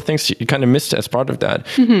steal all the things you kind of missed as part of that.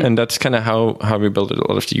 And that's kind of how we built a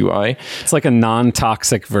lot of the UI. It's like a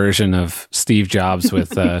non-toxic version of Steve Jobs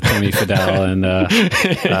with Tony Fadell and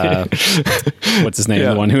what's his name?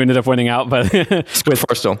 The one who ended up winning out, but with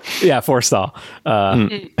Forstall. Yeah, Forstall.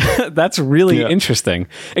 That's really interesting.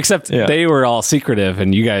 Except they were all secretive,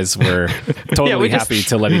 and you guys were totally happy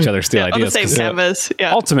to let each other steal ideas. On the same canvas.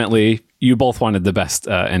 Yeah. Ultimately, you both wanted the best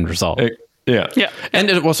end result. Yeah. And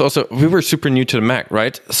it was also, we were super new to the Mac,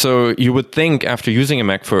 right? So you would think after using a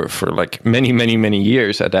Mac for like many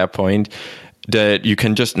years at that point, that you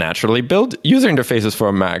can just naturally build user interfaces for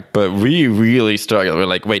a Mac. But we really struggled. We're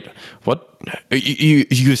like, wait, what?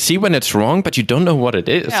 You see when it's wrong, but you don't know what it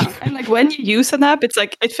is. Yeah. And like when you use an app, it's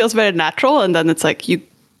like, it feels very natural. And then it's like, you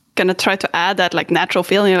gonna try to add that like natural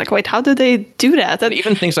feeling. You're like, wait, how do they do that? And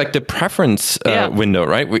even things like the preference window,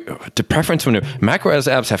 right? The preference window. macOS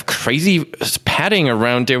apps have crazy padding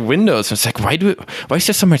around their windows. It's like, why is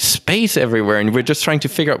there so much space everywhere? And we're just trying to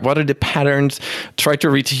figure out what are the patterns, try to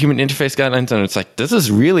read the human interface guidelines. And it's like, this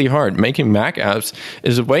is really hard. Making Mac apps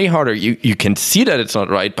is way harder. You can see that it's not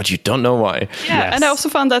right, but you don't know why. Yeah, and I also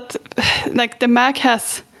found that like the Mac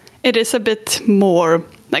it is a bit more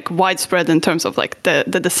like widespread in terms of like the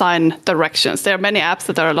design directions. There are many apps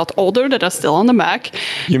that are a lot older that are still on the Mac.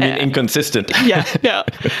 You mean inconsistent? Yeah.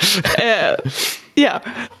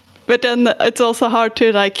 But then it's also hard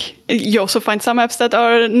to like, you also find some apps that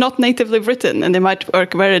are not natively written and they might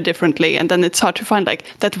work very differently. And then it's hard to find like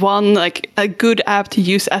that one, like a good app to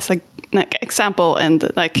use as a like example and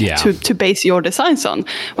like to base your designs on.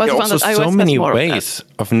 There are also so many ways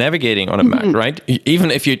of navigating on a Mac, right?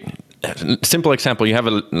 Even if you, simple example, you have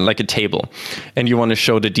like a table and you want to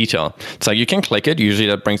show the detail. It's like you can click it. Usually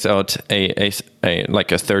that brings out a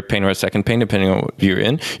like a third pane or a second pane, depending on what view you're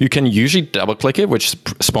in. You can usually double click it, which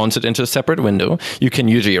spawns it into a separate window. You can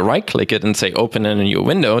usually right click it and say open in a new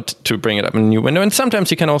window to bring it up in a new window. And sometimes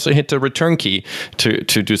you can also hit the return key to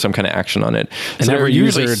do some kind of action on it. And so every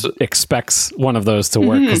user expects one of those to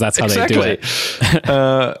work because that's how they do it.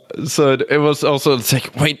 So it was also, it's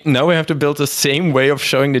like, wait, now we have to build the same way of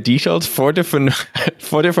showing the details four different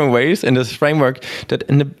ways in this framework that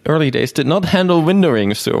in the early days did not handle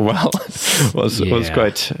windowing so well.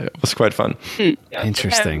 was quite fun.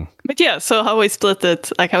 Interesting. But yeah, so how we split it,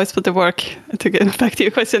 like how we split the work, to get back to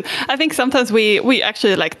your question, I think sometimes we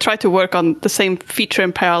actually like try to work on the same feature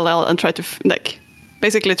in parallel and try to like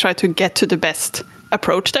basically try to get to the best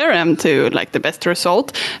approach there and to like the best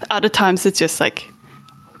result. Other times it's just like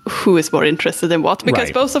who is more interested in what,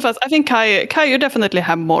 because both of us, I think Kai, you definitely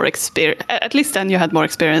have more experience, at least then you had more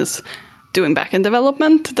experience doing backend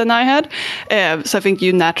development than I had. So I think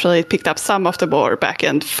you naturally picked up some of the more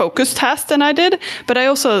backend focused tasks than I did. But I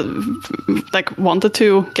also like wanted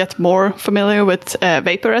to get more familiar with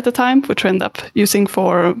Vapor at the time, which we ended up using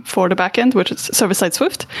for the backend, which is server-side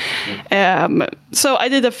Swift. So I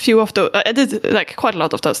did a few of those. I did like quite a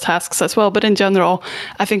lot of those tasks as well. But in general,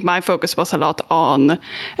 I think my focus was a lot on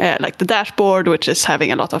like the dashboard, which is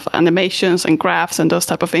having a lot of animations and graphs and those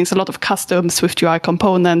type of things. A lot of custom Swift UI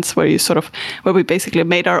components where we basically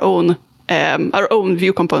made our own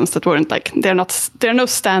view components that weren't like, there are no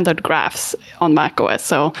standard graphs on macOS.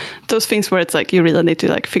 So those things where it's like you really need to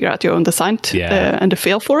like figure out your own design and the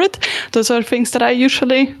feel for it. Those are things that I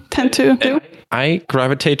usually tend to do. I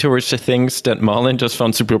gravitate towards the things that Malin just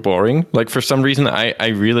found super boring. Like for some reason, I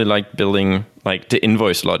really like building like the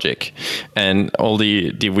invoice logic and all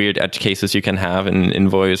the weird edge cases you can have in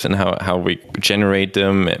invoice and how we generate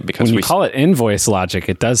them. Because when you call it invoice logic,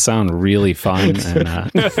 it does sound really fun.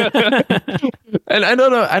 And I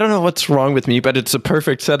don't know what's wrong with me, but it's a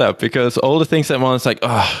perfect setup because all the things that Malin's like,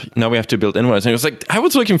 oh, now we have to build invoice. And it was like, I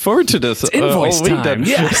was looking forward to this. It's invoice time.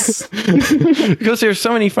 Yes. Because there's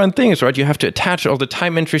so many fun things, right? You have to attach all the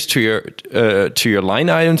time entries to your line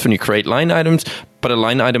items when you create line items. but a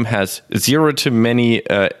line item has 0 to many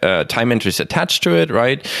time entries attached to it,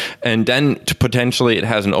 right? And then potentially it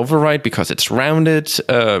has an override because it's rounded,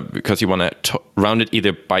 because you want to round it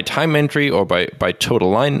either by time entry or by total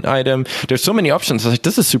line item. There's so many options. Like,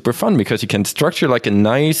 this is super fun because you can structure like a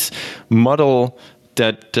nice model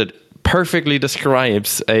that perfectly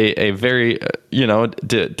describes a very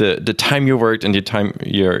the time you worked and the time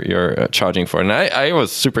you're charging for. And I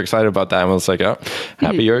was super excited about that. I was like, oh,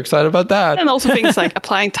 happy you're excited about that. And also things like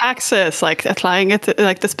applying taxes, like applying it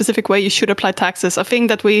like the specific way you should apply taxes. A thing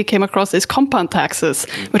that we came across is compound taxes,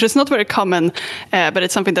 which is not very common, but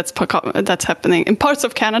it's something that's happening in parts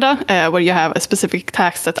of Canada where you have a specific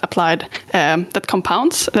tax that's applied that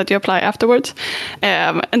compounds that you apply afterwards.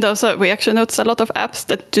 And also we actually noticed a lot of apps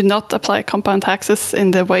that do not apply compound taxes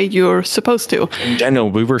in the way you're supposed to. In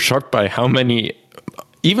general, we were shocked by how many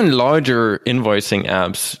even larger invoicing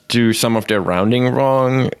apps do some of their rounding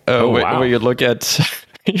wrong. Where you look at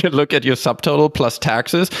your subtotal plus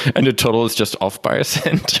taxes, and the total is just off by a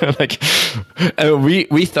cent. We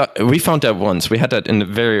found that once. We had that in the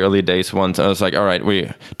very early days once. I was like, all right,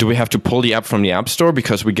 do we have to pull the app from the App Store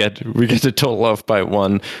because we get the total off by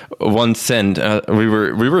 1 cent? We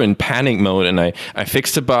were in panic mode, and I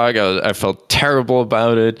fixed the bug. I felt terrible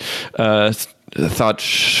about it. Thought,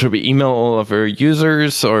 should we email all of our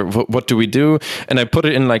users, or what do we do? And I put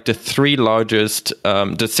it in like the 3 largest,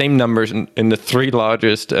 the same numbers in the 3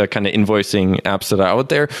 largest kind of invoicing apps that are out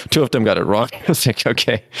there. 2 of them got it wrong. I was like,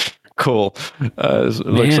 okay, cool.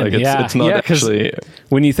 Looks like it's not actually.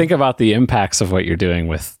 When you think about the impacts of what you're doing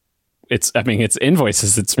with, it's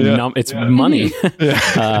invoices, it's money.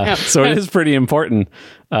 So it is pretty important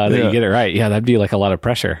that you get it right. Yeah, that'd be like a lot of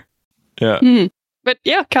pressure. Yeah. Mm-hmm. But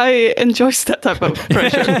yeah, Kai enjoys that type of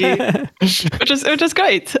pressure, which is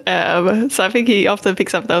great. So I think he often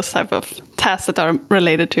picks up those type of tasks that are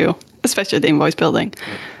related to, especially the invoice building.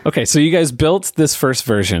 Okay, so you guys built this first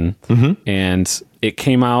version, and it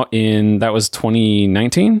came out that was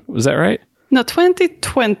 2019, was that right? No,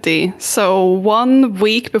 2020. So 1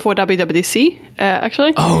 week before WWDC,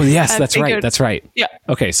 actually. Oh, yes, that's right. Yeah.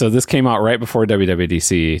 Okay, so this came out right before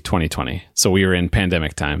WWDC 2020. So we were in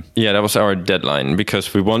pandemic time. Yeah, that was our deadline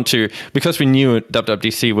because we knew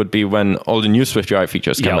WWDC would be when all the new SwiftUI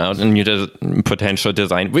features come out and new potential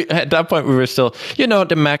design. At that point, we were still,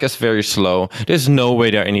 the Mac is very slow. There's no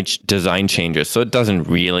way there are any design changes, so it doesn't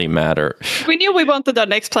really matter. We knew we wanted our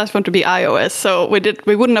next platform to be iOS, so we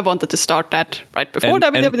wouldn't have wanted to start that right before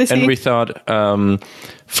WWDC. And we thought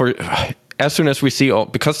as soon as we see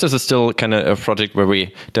because this is still kind of a project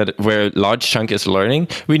where large chunk is learning,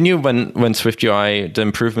 we knew when SwiftUI, the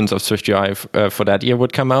improvements of SwiftUI for that year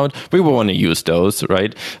would come out, we would want to use those,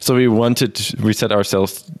 right? So we set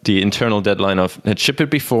ourselves the internal deadline of let's ship it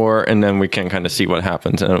before, and then we can kind of see what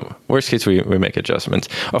happens. And worst case, we make adjustments.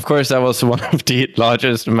 Of course, that was one of the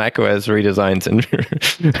largest macOS redesigns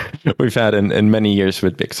we've had in many years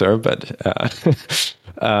with Big Sur, but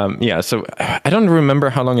so I don't remember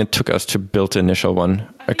how long it took us to build the initial one.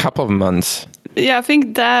 A couple of months. Yeah, I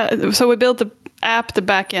think that. So we built the app, the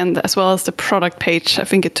backend, as well as the product page. I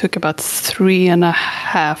think it took about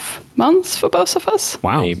 3.5 months for both of us.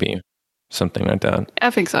 Wow, maybe something like that.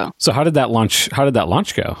 I think so. So how did that launch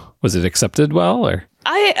go? Was it accepted well, or?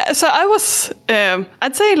 I'd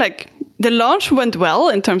say like the launch went well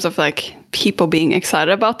in terms of like people being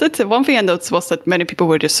excited about it. One thing I noticed was that many people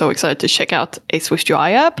were just so excited to check out a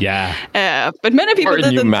SwiftUI app. Yeah. But many people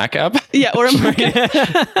didn't. Or a new Mac app. Yeah, or a Mac app.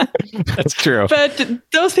 That's true. But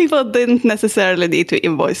those people didn't necessarily need to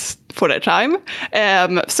invoice for their time.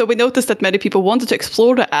 So we noticed that many people wanted to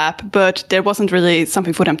explore the app, but there wasn't really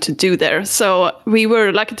something for them to do there. So we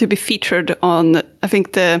were lucky to be featured on, I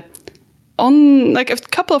think on like a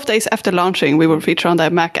couple of days after launching, we were featured on the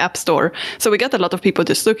Mac App Store. So we got a lot of people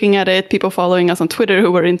just looking at it, people following us on Twitter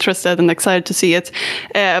who were interested and excited to see it.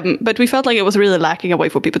 But we felt like it was really lacking a way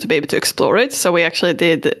for people to be able to explore it. So we actually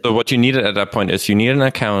did. So what you needed at that point is you needed an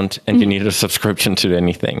account and you needed a subscription to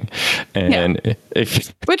anything. And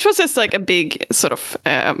which was just like a big sort of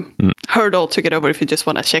hurdle to get over if you just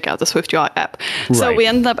want to check out the SwiftUI app. Right. So we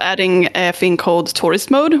ended up adding a thing called tourist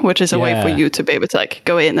mode, which is a way for you to be able to like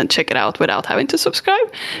go in and check it out without having to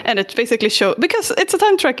subscribe. And it basically shows, because it's a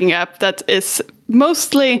time tracking app that is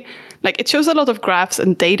mostly like it shows a lot of graphs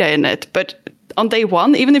and data in it, but on day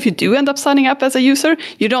one, even if you do end up signing up as a user,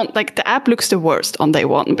 you don't like the app looks the worst on day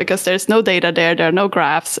one because there's no data there are no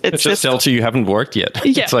graphs. It just tells you haven't worked yet.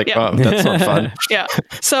 Yeah, it's like, oh, that's not fun. Yeah.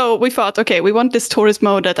 So we thought, okay, we want this tourist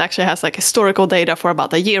mode that actually has like historical data for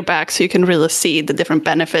about a year back, so you can really see the different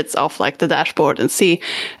benefits of like the dashboard and see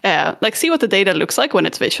what the data looks like when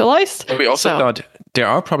it's visualized. But we also thought there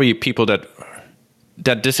are probably people that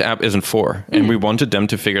that this app isn't for, and we wanted them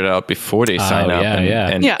to figure it out before they sign up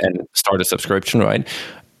and start a subscription, right?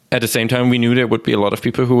 At the same time, we knew there would be a lot of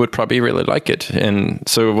people who would probably really like it. And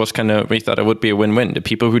so it was we thought it would be a win-win. The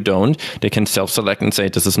people who don't, they can self-select and say,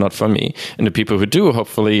 this is not for me. And the people who do,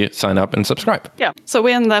 hopefully sign up and subscribe. Yeah. So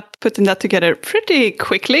we ended up putting that together pretty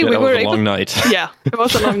quickly. Yeah, it was a long night. Yeah, it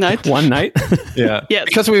was a long night. One night? Yeah. Yes.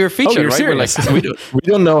 Because we were featured, right? Serious? We're like, we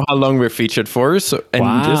don't know how long we're featured for. So,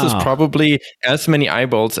 and this is probably as many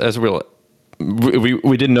eyeballs as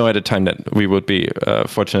we didn't know at the time that we would be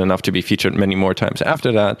fortunate enough to be featured many more times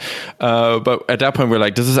after that. But at that point, we're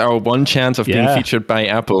like, this is our one chance of being featured by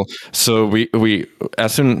Apple. So we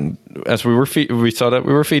as soon as we saw that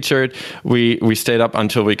we were featured, we stayed up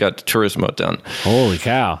until we got tourist mode done. Holy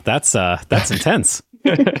cow, that's intense.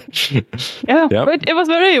 But it was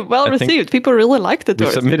very well received. People really liked it. We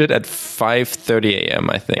submitted at 5:30 a.m.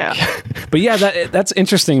 I think. Yeah. But yeah, that's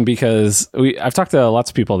interesting because I've talked to lots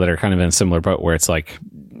of people that are kind of in a similar boat where it's like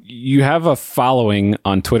you have a following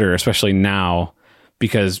on Twitter, especially now,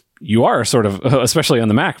 because you are sort of, especially on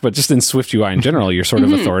the Mac, but just in SwiftUI in general, you're sort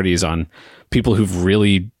of authorities on people who've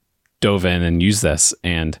really dove in and used this,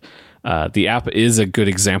 and the app is a good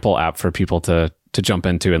example app for people to jump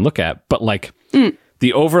into and look at. But like.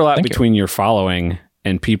 The overlap between your following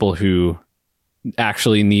and people who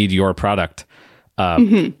actually need your product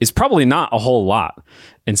is probably not a whole lot.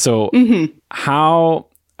 And so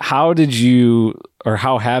how did you, or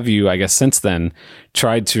how have you, I guess, since then,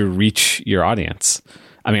 tried to reach your audience?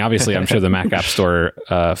 I mean, obviously, I'm sure the Mac App Store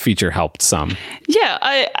feature helped some. Yeah,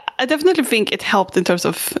 I definitely think it helped in terms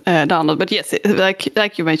of download. But yes,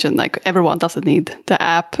 like you mentioned, like everyone doesn't need the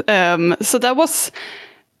app. So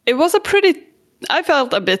it was a pretty... I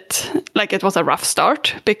felt a bit like it was a rough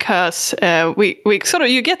start because we sort of,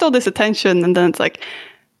 you get all this attention and then it's like,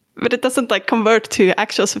 but it doesn't like convert to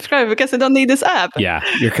actual subscriber because I don't need this app. Yeah,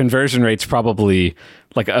 your conversion rate's probably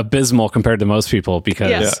like abysmal compared to most people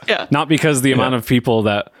because not because the amount of people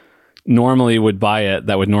that normally would buy it,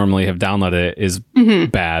 that would normally have downloaded it is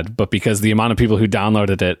bad, but because the amount of people who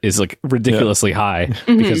downloaded it is like ridiculously high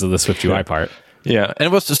because of the SwiftUI part. Yeah, and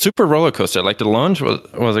it was a super roller coaster. Like the launch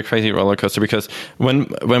was a crazy roller coaster because when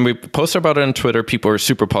we posted about it on Twitter, people were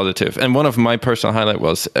super positive. And one of my personal highlight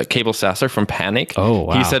was Cable Sasser from Panic. Oh,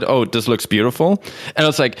 wow. He said, "Oh, this looks beautiful." And I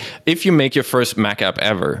was like, if you make your first Mac app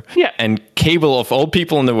ever, and Cable of all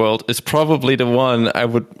people in the world is probably the one I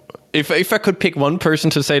would. If I could pick one person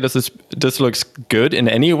to say this looks good in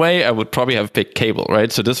any way, I would probably have picked Cable, right?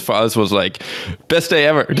 So this for us was like best day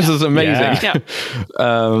ever. This is amazing.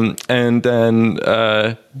 And then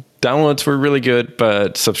downloads were really good,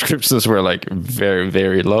 but subscriptions were like very,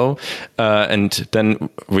 very low. And then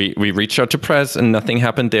we reached out to press and nothing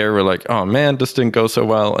happened there. We're like, oh man, this didn't go so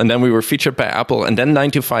well. And then we were featured by Apple, and then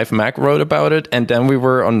 9to5 Mac wrote about it. And then we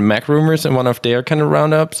were on Mac Rumors in one of their kind of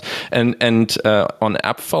roundups, and on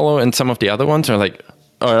AppFollow, and some of the other ones are like,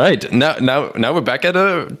 all right, now we're back at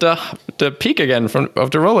the peak again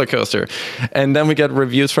of the roller coaster, and then we get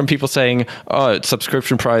reviews from people saying, "Oh,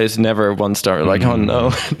 subscription price never 1 star." Like, oh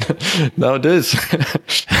no, no, it is.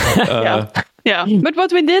 Yeah. But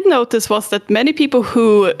what we did notice was that many people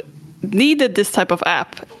who needed this type of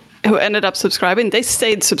app, who ended up subscribing, they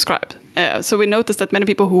stayed subscribed. So we noticed that many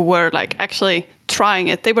people who were like actually trying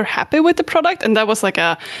it, they were happy with the product, and that was like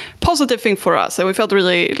a positive thing for us. And we felt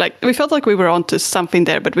like we were onto something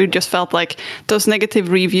there, but we just felt like those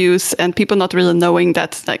negative reviews and people not really knowing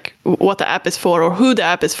that like what the app is for or who the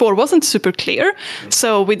app is for wasn't super clear.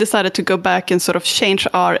 So we decided to go back and sort of change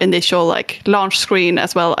our initial like launch screen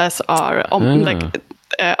as well as our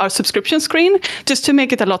our subscription screen, just to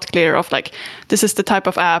make it a lot clearer of like, this is the type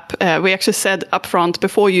of app. We actually said upfront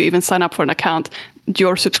before you even sign up for an account,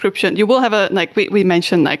 your subscription, you will have a, like we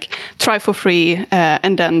mentioned, like try for free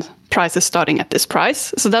and then prices starting at this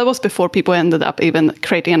price. So that was before people ended up even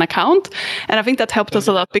creating an account. And I think that helped us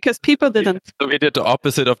a lot because people didn't. So we did the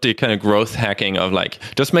opposite of the kind of growth hacking of like,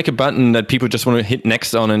 just make a button that people just want to hit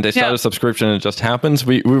next on and they start a subscription and it just happens.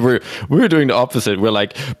 We were doing the opposite. We're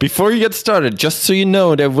like, before you get started, just so you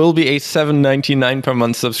know, there will be a $7.99 per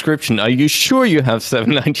month subscription. Are you sure you have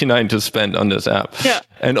 $7.99 to spend on this app? Yeah.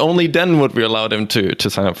 And only then would we allow them to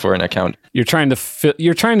sign up for an account. You're trying to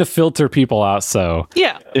filter people out, so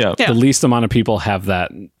the least amount of people have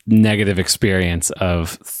that negative experience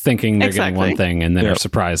of thinking they're getting one thing and then are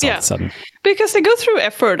surprised all of a sudden. Because they go through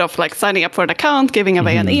effort of like signing up for an account, giving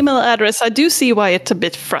away an email address. I do see why it's a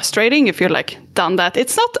bit frustrating if you're like done that.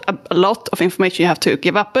 It's not a lot of information you have to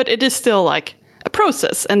give up, but it is still like a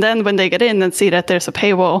process. And then when they get in and see that there's a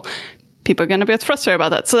paywall, people are going to be frustrated about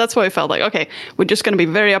that. So that's why we felt like, okay, we're just going to be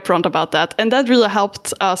very upfront about that. And that really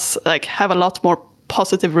helped us like have a lot more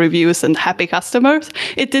positive reviews and happy customers,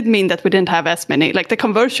 it did mean that we didn't have as many. Like the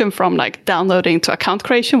conversion from like downloading to account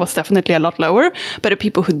creation was definitely a lot lower. But the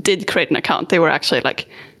people who did create an account, they were actually like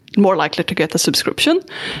more likely to get a subscription.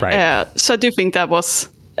 Right. So I do think that was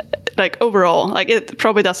like overall, like it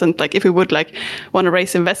probably doesn't, like if we would like want to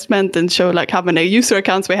raise investment and show like how many user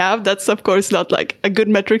accounts we have, that's of course not like a good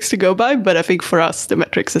metrics to go by. But I think for us, the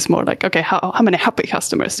metrics is more like, okay, how many happy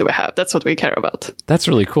customers do we have? That's what we care about. That's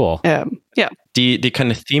really cool. Yeah. The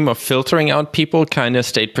kind of theme of filtering out people kind of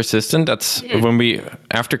stayed persistent. That's when we,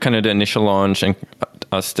 after kind of the initial launch and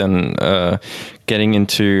us then getting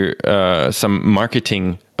into some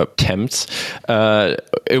marketing attempts,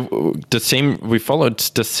 we followed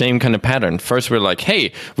the same kind of pattern. First, we're like,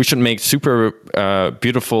 hey, we should make super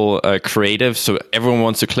beautiful creative, so everyone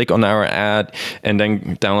wants to click on our ad and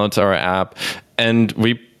then downloads our app. And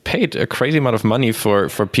we paid a crazy amount of money for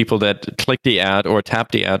people that click the ad or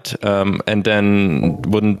tap the ad and then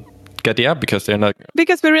wouldn't get the app because they're not.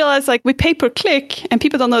 Because we realized like we pay per click and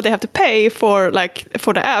people don't know they have to pay for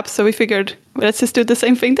the app. So we figured, well, let's just do the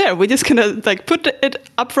same thing there. We're just gonna like put it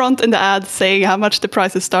up front in the ad saying how much the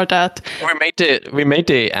prices start at. We made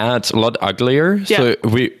the ads a lot uglier. Yeah. So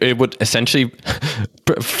it would essentially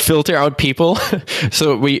filter out people.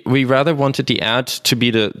 So we rather wanted the ad to be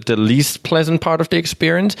the least pleasant part of the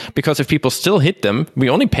experience, because if people still hit them, we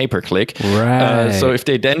only pay per click. Right. So if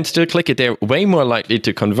they then still click it, they're way more likely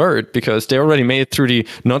to convert because they already made it through the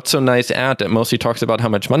not so nice ad that mostly talks about how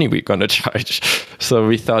much money we're going to charge. So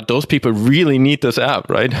we thought those people really need this app,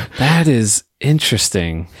 right? That is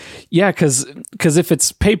interesting. Yeah, because if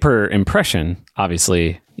it's pay per impression,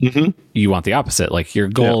 obviously you want the opposite. Like your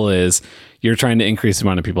goal is you're trying to increase the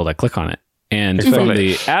amount of people that click on it. And from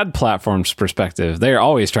the ad platform's perspective, they're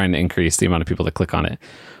always trying to increase the amount of people that click on it.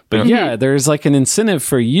 But there's like an incentive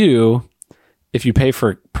for you if you pay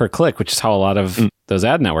per click, which is how a lot of those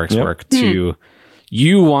ad networks work,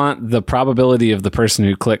 you want the probability of the person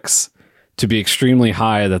who clicks to be extremely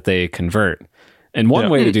high that they convert. And one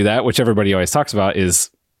way to do that, which everybody always talks about, is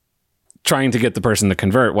trying to get the person to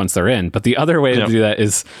convert once they're in. But the other way to do that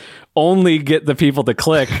is only get the people to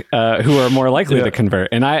click who are more likely to convert.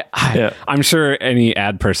 And I'm sure any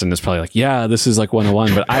ad person is probably like, yeah, this is like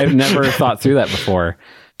 101, but I've never thought through that before.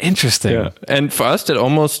 Interesting. Yeah. And for us, that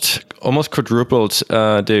almost quadrupled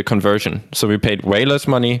the conversion. So we paid way less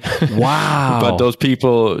money. Wow. But those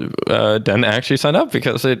people then actually signed up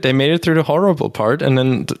because they made it through the horrible part. And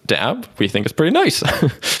then the app, we think, is pretty nice.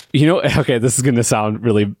 Okay, this is going to sound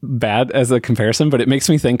really bad as a comparison, but it makes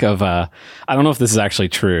me think of, I don't know if this is actually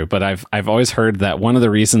true, but I've always heard that one of the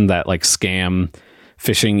reasons that like scam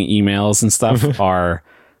phishing emails and stuff are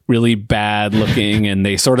really bad looking and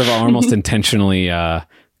they sort of almost intentionally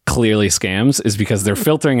clearly scams is because they're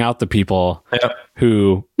filtering out the people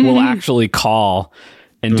who will actually call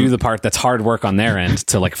and do the part that's hard work on their end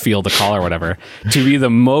to like field the call or whatever, to be the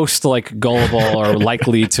most like gullible or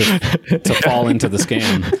likely to fall into the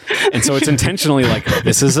scam. And so it's intentionally like,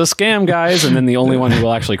 this is a scam, guys. And then the only one who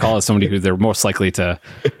will actually call is somebody who they're most likely to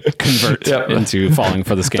convert into falling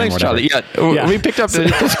for the scam. Thanks, or whatever. Charlie. Yeah, we picked up the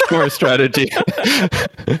score strategy.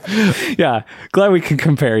 Yeah, glad we can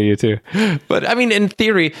compare you two. But I mean, in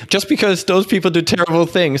theory, just because those people do terrible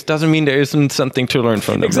things doesn't mean there isn't something to learn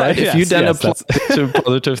from them. Exactly. Right? If you then apply to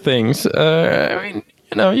positive things, I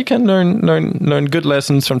mean, you can learn good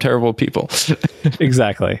lessons from terrible people.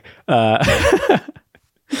 Exactly.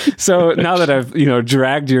 So now that I've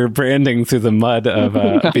dragged your branding through the mud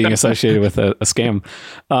of being associated with a scam,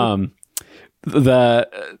 the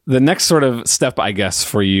next sort of step, I guess,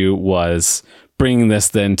 for you was bringing this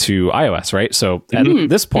then to iOS, right? So at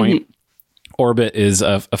this point, Orbit is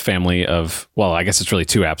a family of, well, I guess it's really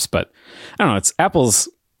two apps, but I don't know. Apple's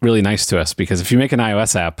really nice to us because if you make an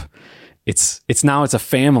iOS app, it's a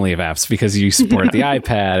family of apps because you support the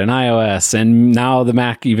iPad and iOS and now the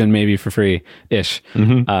Mac, even maybe for free-ish.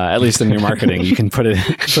 At least in your marketing, you can put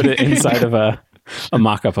it inside of a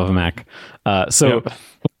mock-up of a Mac.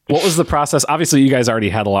 What was the process? Obviously, you guys already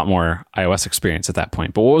had a lot more iOS experience at that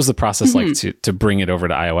point, but what was the process like to bring it over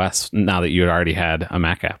to iOS now that you had already had a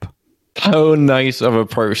Mac app? How nice of a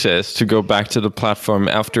process to go back to the platform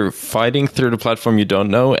after fighting through the platform you don't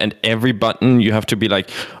know, and every button you have to be like,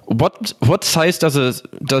 what size does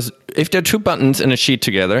if there are two buttons in a sheet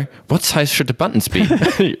together, what size should the buttons be?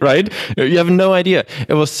 Right? You have no idea.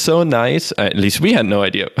 It was so nice. At least we had no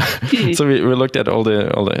idea. So we looked at all the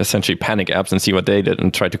essentially panic apps and see what they did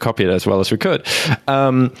and tried to copy it as well as we could.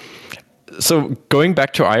 So going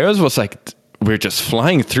back to iOS was like we're just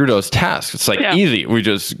flying through those tasks. It's like easy. We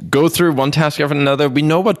just go through one task after another. We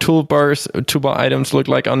know what toolbar items look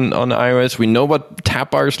like on iOS. We know what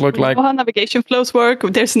tab bars look like. How navigation flows work.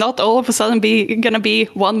 There's not all of a sudden going to be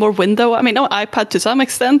one more window. I mean, no, iPad to some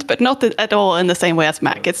extent, but not at all in the same way as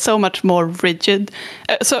Mac. It's so much more rigid.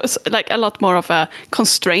 So it's like a lot more of a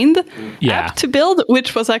constrained app to build,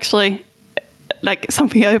 which was actually like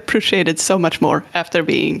something I appreciated so much more after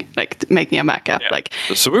being like making a Mac app. Like,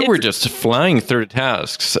 so we were just flying through the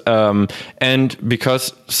tasks, and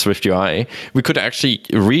because SwiftUI, we could actually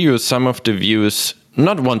reuse some of the views,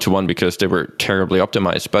 not one-to-one because they were terribly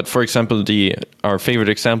optimized, but for example, our favorite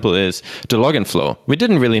example is the login flow. We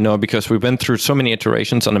didn't really know because we went through so many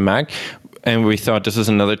iterations on the Mac, and we thought this is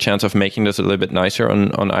another chance of making this a little bit nicer on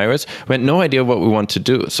iOS. We had no idea what we want to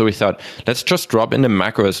do. So we thought, let's just drop in the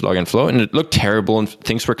macOS login flow. And it looked terrible and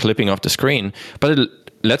things were clipping off the screen. But it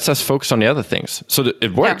lets us focus on the other things. So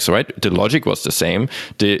it works, right? The logic was the same.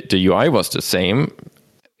 The UI was the same.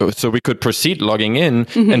 So we could proceed logging in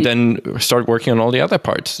and then start working on all the other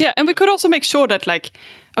parts. Yeah, and we could also make sure that, like,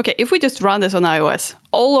 okay, if we just run this on iOS,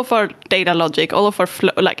 all of our data logic, all of our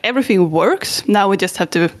flow, like everything works. Now we just have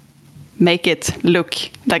to make it look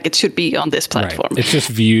like it should be on this platform. Right. It's just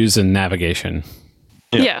views and navigation.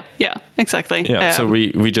 Yeah, exactly. Yeah, so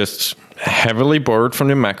we just heavily borrowed from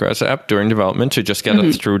the macOS app during development to just get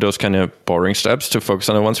us through those kind of boring steps to focus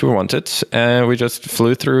on the ones we wanted. And we just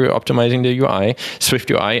flew through optimizing the UI.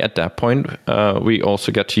 SwiftUI at that point, we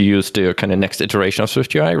also got to use the kind of next iteration of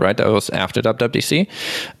SwiftUI, right? That was after WWDC.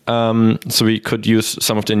 So we could use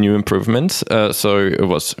some of the new improvements. So it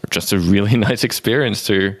was just a really nice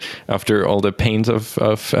experience after all the pains of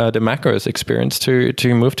the macOS experience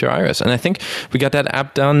to move to iOS. And I think we got that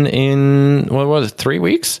app done in, what was it, 3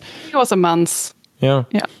 weeks? It was a month. Yeah.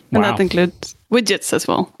 And that includes widgets as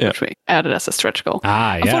well, which we added as a stretch goal.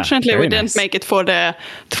 Unfortunately, we didn't make it for the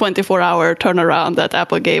 24-hour turnaround that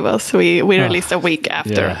Apple gave us. We released a week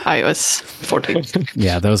after iOS 14.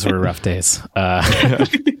 Yeah, those were rough days.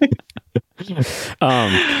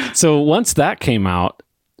 So once that came out,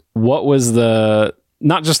 what was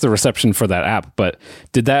not just the reception for that app, but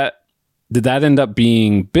did that end up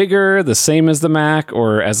being bigger, the same as the Mac,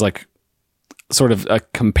 or as like sort of a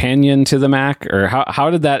companion to the Mac, or how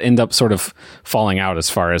did that end up sort of falling out as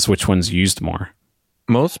far as which ones used more?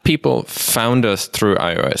 Most people found us through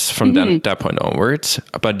iOS from that point onwards,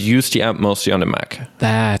 but used the app mostly on the Mac.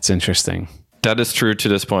 That's interesting. That is true to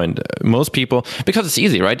this point. Most people, because it's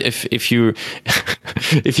easy, right? If you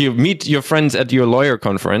if you meet your friends at your lawyer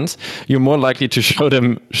conference, you're more likely to show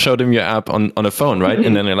them your app on a phone, right?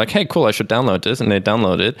 And then they're like, hey, cool, I should download this, and they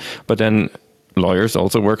download it. But then lawyers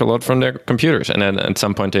also work a lot from their computers, and then at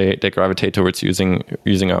some point they gravitate towards using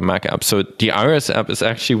our Mac app. So the iOS app is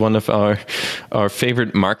actually one of our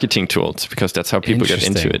favorite marketing tools because that's how people get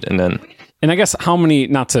into it. And I guess how many,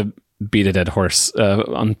 not to beat a dead horse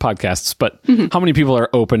on podcasts, but how many people are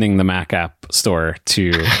opening the Mac app store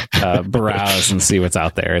to browse and see what's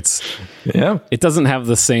out there? It doesn't have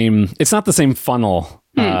the same, it's not the same funnel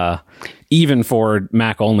even for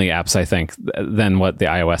Mac only apps, I think, than what the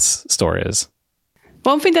iOS store is.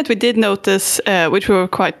 One thing that we did notice, which we were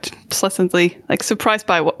quite pleasantly surprised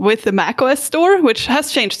by with the macOS store, which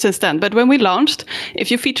has changed since then. But when we launched, if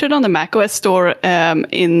you featured on the macOS store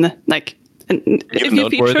if you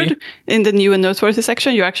featured in the new and noteworthy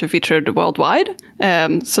section, you actually featured worldwide.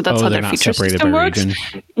 So that's how their feature system works.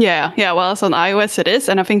 Yeah. Well, as on iOS it is,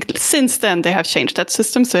 and I think since then they have changed that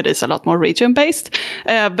system, so it is a lot more region based.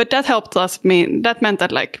 But that helped us. That meant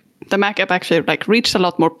that the Mac app actually reached a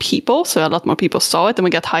lot more people, so a lot more people saw it, and we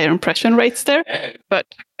got higher impression rates there.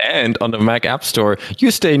 And on the Mac App Store, you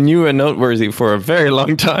stay new and noteworthy for a very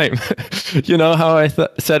long time. You know how I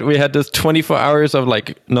said we had this 24 hours of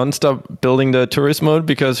nonstop building the tourist mode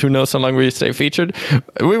because who knows how long we stay featured?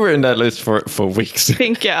 We were in that list for weeks. I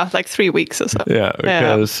think 3 weeks or so. Yeah,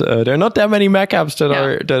 because there are not that many Mac apps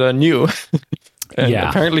that are new. And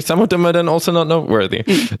apparently some of them are then also not noteworthy.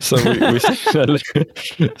 So we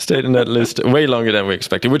stayed in that list way longer than we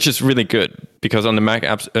expected, which is really good because on the Mac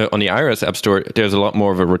apps, on the iOS App Store, there's a lot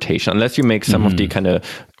more of a rotation. Unless you make some of the kind of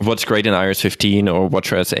what's great in iOS 15 or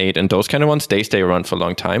WatchOS 8 and those kind of ones, they stay around for a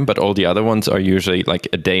long time. But all the other ones are usually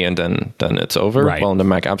a day and then it's over. Right. While on the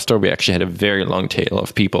Mac App Store, we actually had a very long tail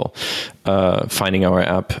of people finding our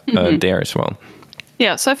app there as well.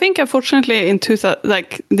 Yeah, so I think unfortunately in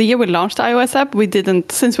the year we launched the iOS app,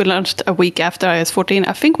 since we launched a week after iOS 14,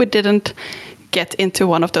 I think we didn't get into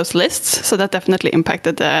one of those lists. So that definitely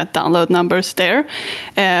impacted the download numbers there.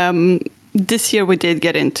 this year we did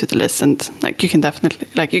get into the list, and like you can definitely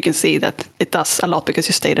you can see that it does a lot because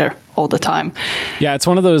you stay there all the time. Yeah, it's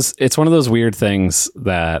one of those weird things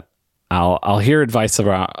that I'll hear advice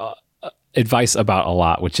about a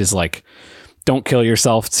lot, which is like, don't kill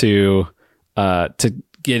yourself to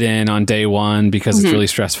get in on day one because it's really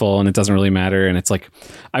stressful and it doesn't really matter. And it's like,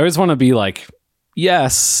 I always want to be like,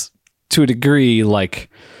 yes, to a degree, like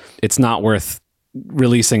it's not worth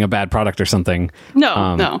releasing a bad product or something.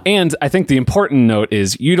 No. And I think the important note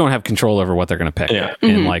is you don't have control over what they're going to pick. Yeah.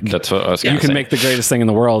 And like, That's what I was you gonna can say. make the greatest thing in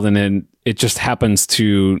the world, and then it just happens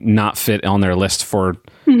to not fit on their list for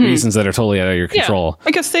reasons that are totally out of your control. Yeah,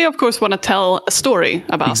 because they of course want to tell a story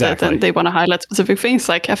about it, and they want to highlight specific things.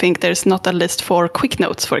 Like I think there's not a list for quick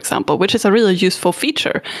notes, for example, which is a really useful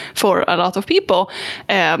feature for a lot of people.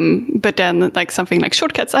 But then like something like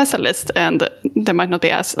shortcuts as a list, and there might not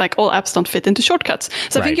be as like all apps don't fit into shortcuts.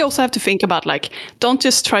 So I think you also have to think about like, don't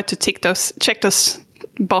just try to check those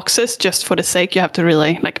boxes just for the sake. You have to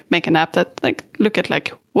really like make an app that like look at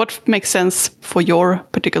like what makes sense for your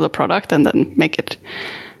particular product, and then make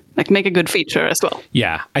a good feature as well.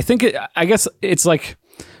 Yeah, I guess it's like,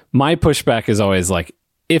 my pushback is always like,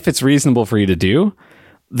 if it's reasonable for you to do,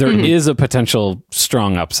 there is a potential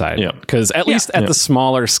strong upside. Yeah. Because at least at the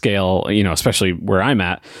smaller scale, especially where I'm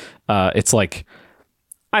at, it's like,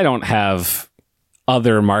 I don't have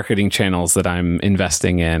other marketing channels that I'm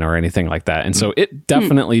investing in or anything like that. And so it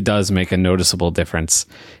definitely does make a noticeable difference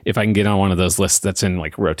if I can get on one of those lists that's in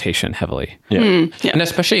like rotation heavily. Yeah. And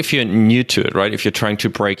especially if you're new to it, right? If you're trying to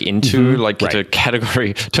break into the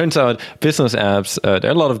category, turns out business apps, there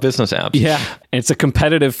are a lot of business apps. Yeah. And it's a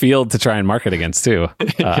competitive field to try and market against too,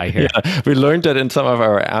 I hear. Yeah. We learned that in some of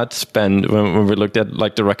our ad spend when we looked at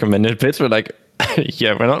like the recommended bits, we're like,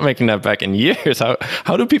 yeah, we're not making that back in years.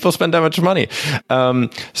 How do people spend that much money?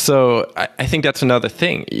 So I think that's another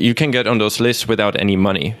thing. You can get on those lists without any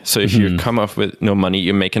money. So if you come up with no money,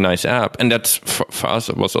 you make a nice app. And that's, for us,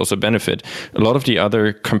 it was also a benefit. A lot of the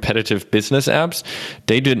other competitive business apps,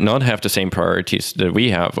 they did not have the same priorities that we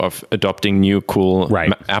have of adopting new cool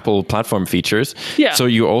Apple platform features. Yeah. So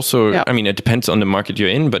you also, I mean, it depends on the market you're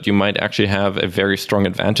in, but you might actually have a very strong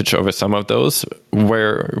advantage over some of those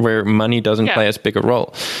where money doesn't play as big a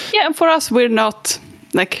role. Yeah, and for us, we're not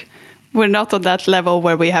on that level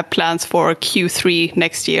where we have plans for Q3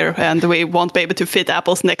 next year, and we won't be able to fit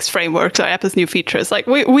Apple's next frameworks or Apple's new features. Like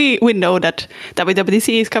we know that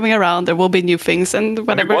WWDC is coming around. There will be new things, and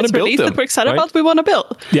whatever is released that we're excited about, we want to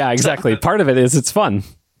build. Yeah, exactly. Part of it is it's fun.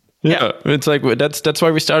 Yeah, it's like that's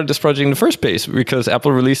why we started this project in the first place, because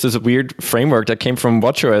Apple released this weird framework that came from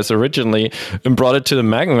WatchOS originally and brought it to the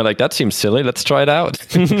Mac, and we're like, that seems silly. Let's try it out.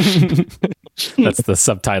 That's the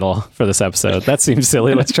subtitle for this episode. That seems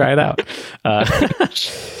silly. Let's try it out.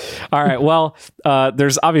 All right. Well,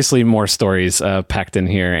 there's obviously more stories packed in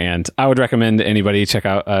here, and I would recommend anybody check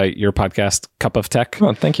out your podcast, Cup of Tech.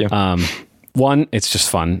 Oh, thank you. One, it's just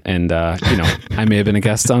fun, and I may have been a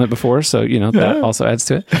guest on it before, so that also adds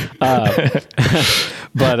to it.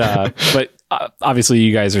 But obviously,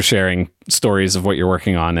 you guys are sharing stories of what you're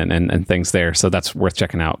working on and things there, so that's worth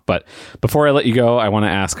checking out. But before I let you go, I want to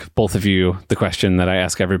ask both of you the question that I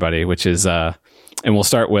ask everybody, which is, and we'll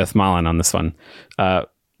start with Malin on this one.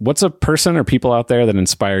 What's a person or people out there that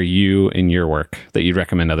inspire you in your work that you'd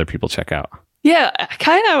recommend other people check out? Yeah, I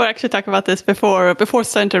kind of actually talked about this before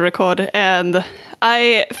starting to record, and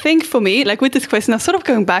I think for me, like with this question, I'm sort of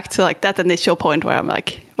going back to like that initial point where I'm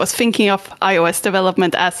like was thinking of iOS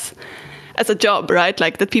development as a job, right?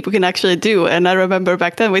 Like that people can actually do. And I remember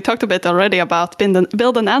back then we talked a bit already about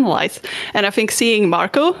build and analyze, and I think seeing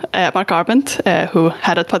Mark Arment, who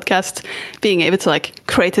had a podcast, being able to like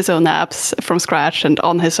create his own apps from scratch and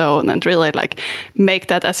on his own, and really like make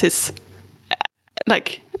that as his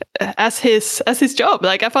job.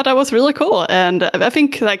 Like I thought that was really cool, and I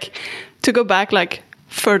think like to go back like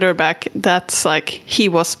further back, that's like he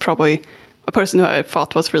was probably a person who I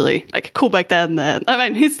thought was really like cool back then. And I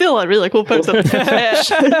mean, he's still a really cool person. But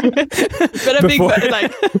I think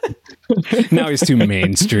like now he's too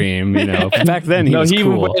mainstream, Back then he was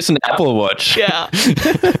cool. Wears an Apple Watch. Yeah.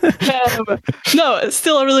 No,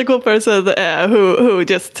 still a really cool person who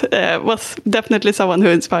just was definitely someone who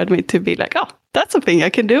inspired me to be like, oh, that's a thing I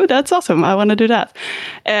can do. That's awesome. I want to do that.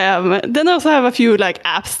 Then I also have a few like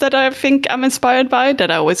apps that I think I'm inspired by that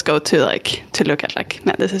I always go to like to look at like,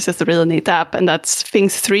 man, this is just a really neat app. And that's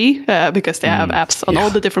Things 3 because they have apps on all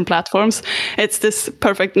the different platforms. It's this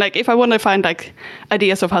perfect, like if I want to find like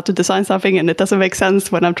ideas of how to design something and it doesn't make sense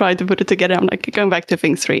when I'm trying to put it together, I'm like going back to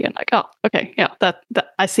Things 3 and like, oh, okay, yeah, that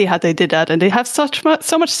I see how they did that. And they have so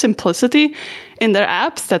much simplicity in their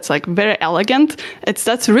apps that's like very elegant.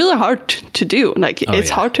 That's really hard to do. Like it's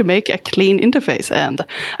hard to make a clean interface, and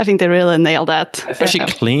I think they really nailed that. Especially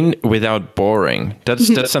clean without boring.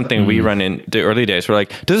 That's something we run in the early days. We're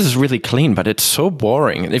like, this is really clean, but it's so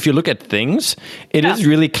boring. And if you look at things, it is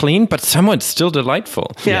really clean, but somewhat still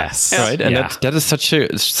delightful. Yes, right. And that is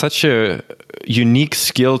such a unique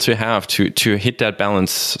skill to have to hit that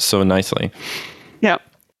balance so nicely. Yeah.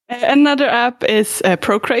 Another app is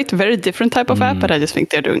Procreate, very different type of app, but I just think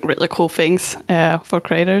they're doing really cool things for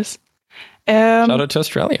creators. Shout out to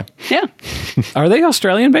Australia. Yeah. Are they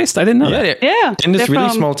Australian based? I didn't know that. Yeah. In this really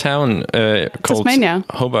small town called Tasmania.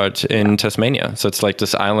 Hobart in Tasmania. So it's like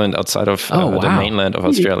this island outside of the mainland of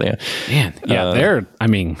Australia. Man, yeah,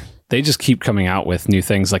 they just keep coming out with new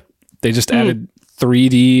things. Like they just added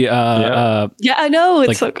 3D. Yeah, I know.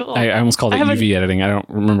 It's so cool. I almost called it UV editing. I don't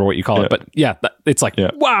remember what you call it, but it's like,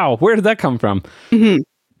 wow, where did that come from? Mm-hmm.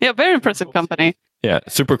 Yeah, very impressive company. Yeah,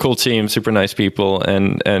 super cool team, super nice people,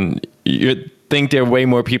 and you think they're way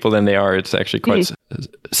more people than they are. It's actually quite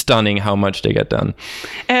stunning how much they get done.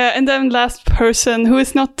 And then last person who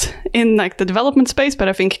is not in like the development space, but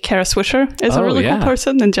I think Kara Swisher is a really cool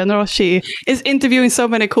person in general. She is interviewing so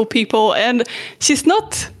many cool people, and she's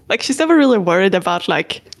never really worried about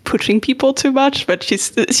like pushing people too much, but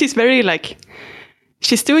she's very like.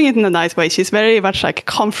 She's doing it in a nice way. She's very much like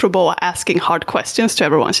comfortable asking hard questions to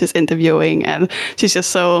everyone she's interviewing, and she's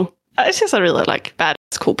just she's just a really like badass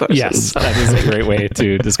cool person. Yes, that is a great way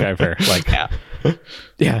to describe her. Like,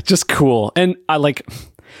 just cool. And I like,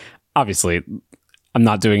 obviously, I'm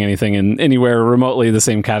not doing anything in anywhere remotely the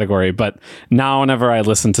same category, but now whenever I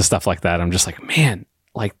listen to stuff like that, I'm just like, man,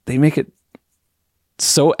 like they make it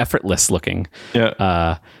so effortless looking.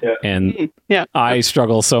 And I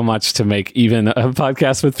struggle so much to make even a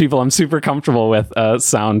podcast with people I'm super comfortable with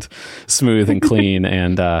sound smooth and clean.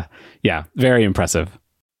 And very impressive.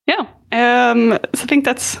 So I think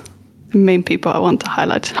that's the main people I want to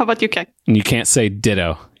highlight. How about you, Kay? And you can't say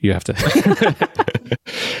ditto. You have to.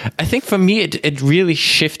 I think for me, it really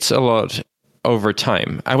shifts a lot over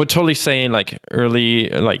time. I would totally say like early,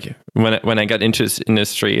 like when I got into this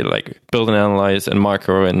industry, like Build and Analyze and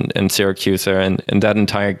Marco and Syracuser and that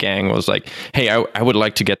entire gang was like, hey, I would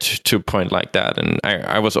like to get to a point like that. And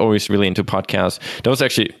I was always really into podcasts. That was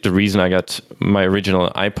actually the reason I got my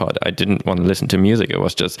original iPod. I didn't want to listen to music. It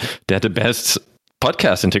was just, they're the best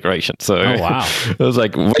podcast integration. So I was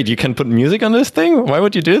like, wait, you can put music on this thing? Why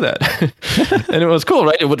would you do that? And it was cool,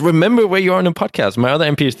 right? It would remember where you are in a podcast. My other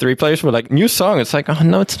MP3 players were like, new song. It's like, oh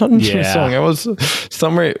no, it's not a new song. I was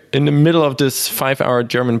somewhere in the middle of this 5-hour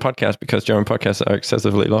German podcast because German podcasts are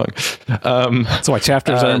excessively long. That's why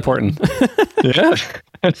chapters are important. Yeah,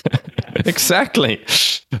 exactly.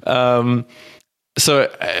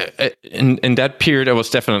 So in that period, I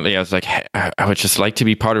was like, hey, I would just like to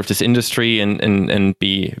be part of this industry and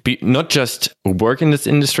be not just work in this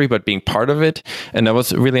industry, but being part of it. And that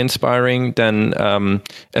was really inspiring. Then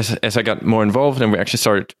as I got more involved and we actually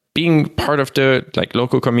started being part of the like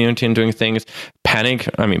local community and doing things, Panic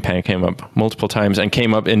came up multiple times and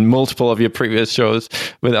came up in multiple of your previous shows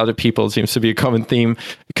with other people. It seems to be a common theme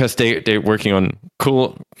because they're working on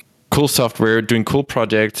cool software, doing cool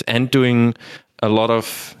projects and doing a lot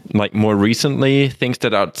of like more recently things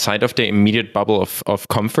that are outside of the immediate bubble of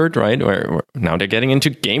comfort, right? Where now they're getting into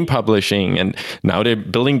game publishing and now they're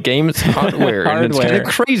building games hardware. And it's kind of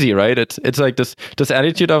crazy, right? It's like this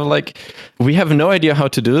attitude of like, we have no idea how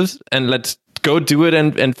to do this and let's go do it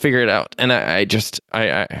and figure it out. And I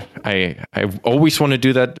always want to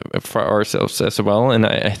do that for ourselves as well. And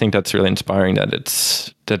I think that's really inspiring that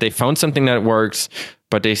they found something that works,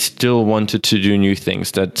 but they still wanted to do new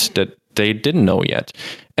things that they didn't know yet.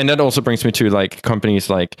 And that also brings me to like companies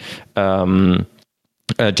like General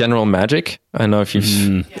Magic. I don't know if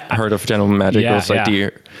you've heard of General Magic. It was like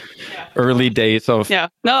the early days of... Yeah,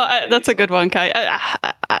 no, that's a good one, Kai.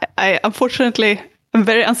 I unfortunately, I'm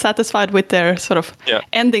very unsatisfied with their sort of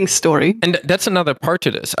ending story. And that's another part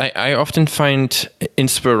to this. I often find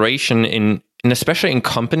inspiration in especially in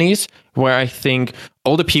companies where I think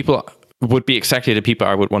all the people would be exactly the people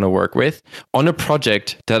I would want to work with on a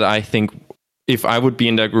project that I think if I would be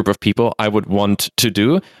in that group of people, I would want to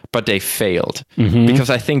do, but they failed. Mm-hmm.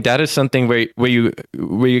 Because I think that is something where you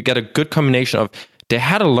get a good combination of they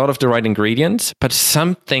had a lot of the right ingredients, but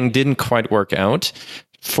something didn't quite work out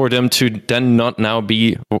for them to then not now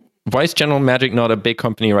be why is General Magic not a big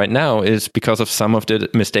company right now is because of some of the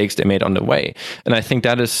mistakes they made on the way. And I think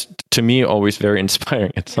that is, to me, always very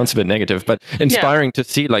inspiring. It sounds a bit negative, but inspiring to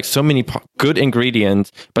see like so many good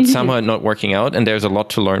ingredients, but somehow not working out. And there's a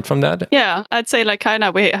lot to learn from that. Yeah, I'd say like kind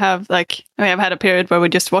of we have had a period where we're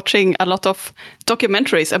just watching a lot of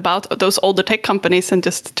documentaries about those older tech companies and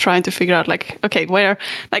just trying to figure out like, okay,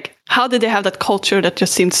 how did they have that culture that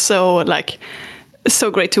just seemed so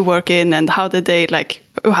great to work in, and how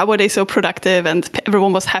were they so productive and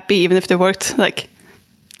everyone was happy even if they worked like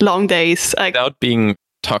long days without being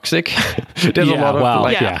toxic. There's a lot of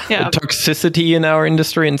toxicity in our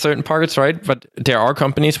industry in certain parts, right? But there are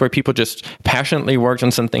companies where people just passionately worked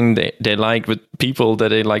on something they like with people that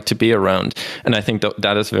they like to be around. And I think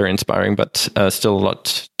that is very inspiring, but still a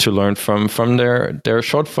lot to learn from their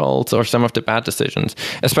shortfalls or some of the bad decisions,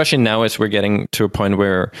 especially now as we're getting to a point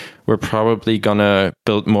where we're probably gonna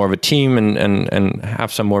build more of a team and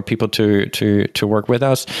have some more people to work with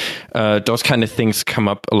us. Those kind of things come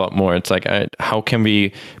up a lot more. It's like, how can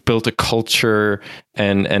we build a culture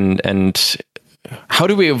and how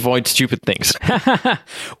do we avoid stupid things?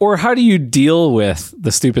 Or how do you deal with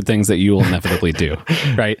the stupid things that you will inevitably do,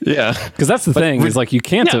 right? Yeah. Because that's the thing, is like you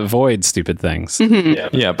can't avoid stupid things.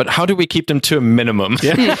 Mm-hmm. Yeah, but how do we keep them to a minimum?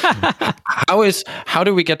 Yeah. How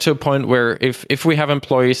do we get to a point where if we have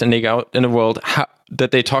employees and they go out in the world,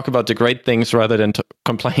 that they talk about the great things rather than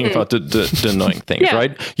complaining about the annoying things,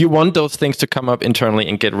 right? You want those things to come up internally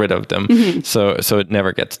and get rid of them, so it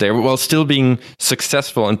never gets there, while still being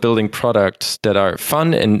successful and building products that are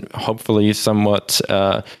fun and hopefully somewhat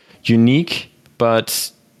unique, but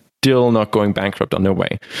still not going bankrupt on their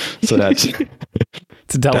way. So that's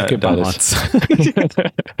it's a delicate balance.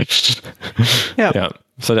 Yeah.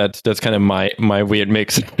 So that's kind of my weird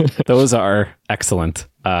mix. Those are excellent.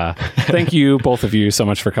 Thank you, both of you, so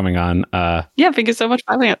much for coming on. Thank you so much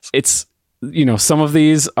for having us. It's, some of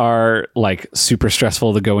these are like super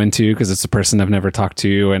stressful to go into because it's a person I've never talked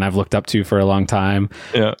to and I've looked up to for a long time.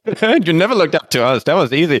 Yeah. You never looked up to us. That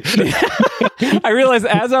was easy. I realized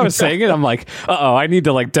as I was saying it, I'm like, I need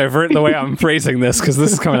to like divert the way I'm phrasing this because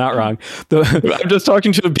this is coming out wrong. I'm just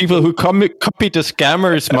talking to the people who copied the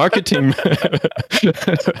scammers marketing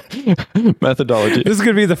methodology. This is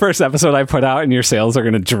going to be the first episode I put out and your sales are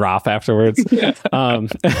going to drop afterwards.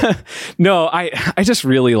 No, I just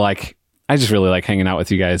really like hanging out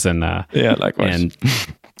with you guys, and likewise. And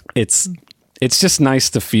it's just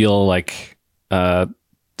nice to feel like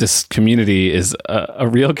this community is a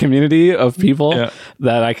real community of people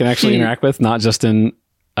that I can actually interact with, not just in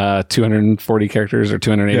 240 characters or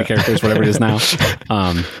 280 characters, whatever it is now.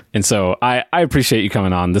 And so I appreciate you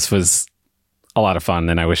coming on. This was a lot of fun,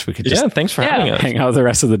 and I wish we could just thanks for having us. Hang out the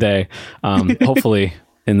rest of the day. Hopefully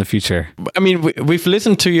in the future. I mean, we've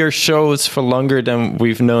listened to your shows for longer than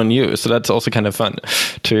we've known you, so that's also kind of fun.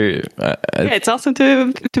 It's awesome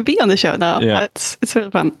to be on the show now. Yeah. It's really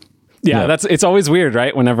fun. Yeah, it's always weird,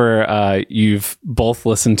 right? Whenever you've both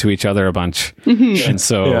listened to each other a bunch, and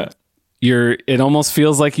so it almost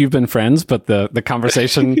feels like you've been friends, but the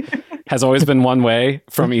conversation has always been one way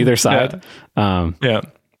from either side.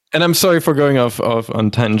 And I'm sorry for going off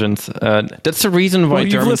on tangents. That's the reason why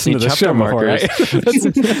Germans need chapter markers. Before,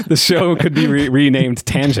 right? The show could be renamed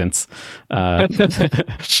Tangents. I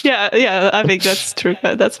think that's true.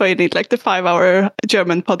 That's why you need like the 5-hour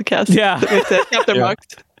German podcast. With the chapter marks.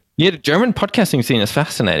 Yeah, the German podcasting scene is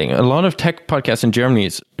fascinating. A lot of tech podcasts in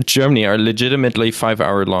Germany are legitimately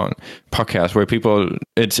 5-hour long podcasts where people.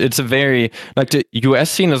 It's a very like the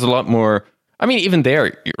US scene is a lot more. I mean, even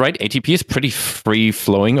there, right? ATP is pretty free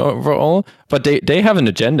flowing overall, but they have an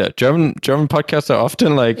agenda. German podcasts are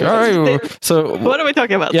often like, all right, so what are we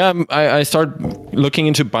talking about? Yeah, I start looking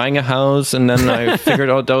into buying a house, and then I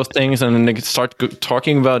figured out those things, and then they start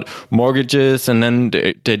talking about mortgages, and then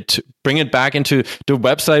they bring it back into the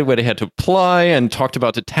website where they had to apply and talked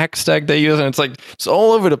about the tech stack they use, and it's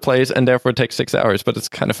all over the place, and therefore it takes 6 hours, but it's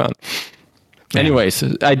kind of fun. Anyways,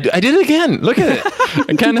 I did it again. Look at it.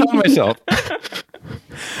 I can't help myself.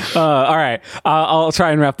 All right. I'll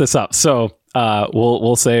try and wrap this up. So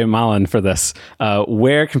we'll say Malin for this.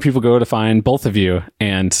 Where can people go to find both of you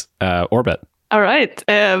and Orbit? All right.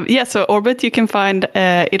 So Orbit, you can find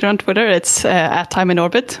either on Twitter, it's at Time in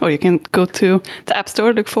Orbit, or you can go to the App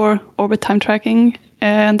Store, look for Orbit Time Tracking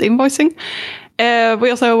and Invoicing. We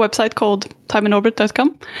also have a website called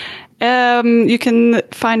timeinorbit.com. You can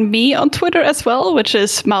find me on Twitter as well, which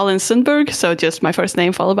is Malin Sundberg. So just my first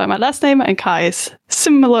name followed by my last name. And Kai is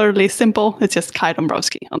similarly simple. It's just Kai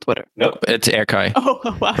Dombrowski on Twitter. Nope, it's Air Kai.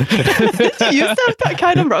 Oh, wow. Did you use that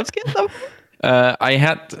Kai Dombrowski? I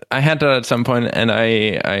had that at some point, and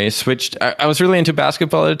I switched. I was really into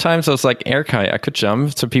basketball at the time, so I was like, Erkai, I could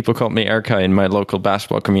jump. So people called me Erkai in my local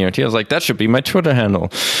basketball community. I was like, that should be my Twitter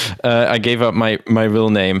handle. I gave up my real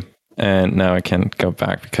name. And now I can't go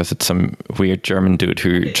back because it's some weird German dude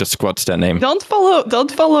who just squats that name. Don't follow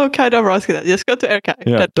Kai Dabrowski. Just go to Erkai.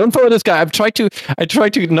 Yeah, don't follow this guy. I tried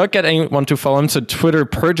to not get anyone to follow him, so Twitter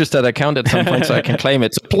purchased that account at some point so I can claim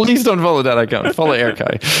it. So please don't follow that account. Follow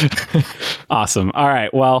Erkai. Awesome. All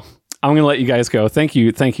right. Well, I'm going to let you guys go. Thank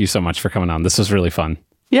you so much for coming on. This was really fun.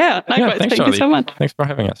 Yeah, likewise. Thanks, Thank you so much. Thanks for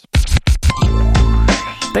having us.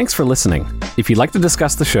 Thanks for listening. If you'd like to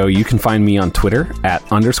discuss the show, you can find me on Twitter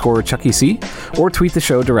 @_ChuckyC or tweet the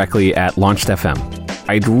show directly at LaunckedFM.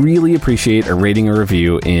 I'd really appreciate a rating or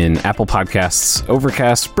review in Apple Podcasts,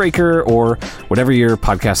 Overcast, Breaker, or whatever your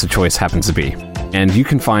podcast of choice happens to be. And you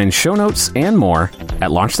can find show notes and more at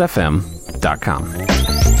LaunckedFM.com.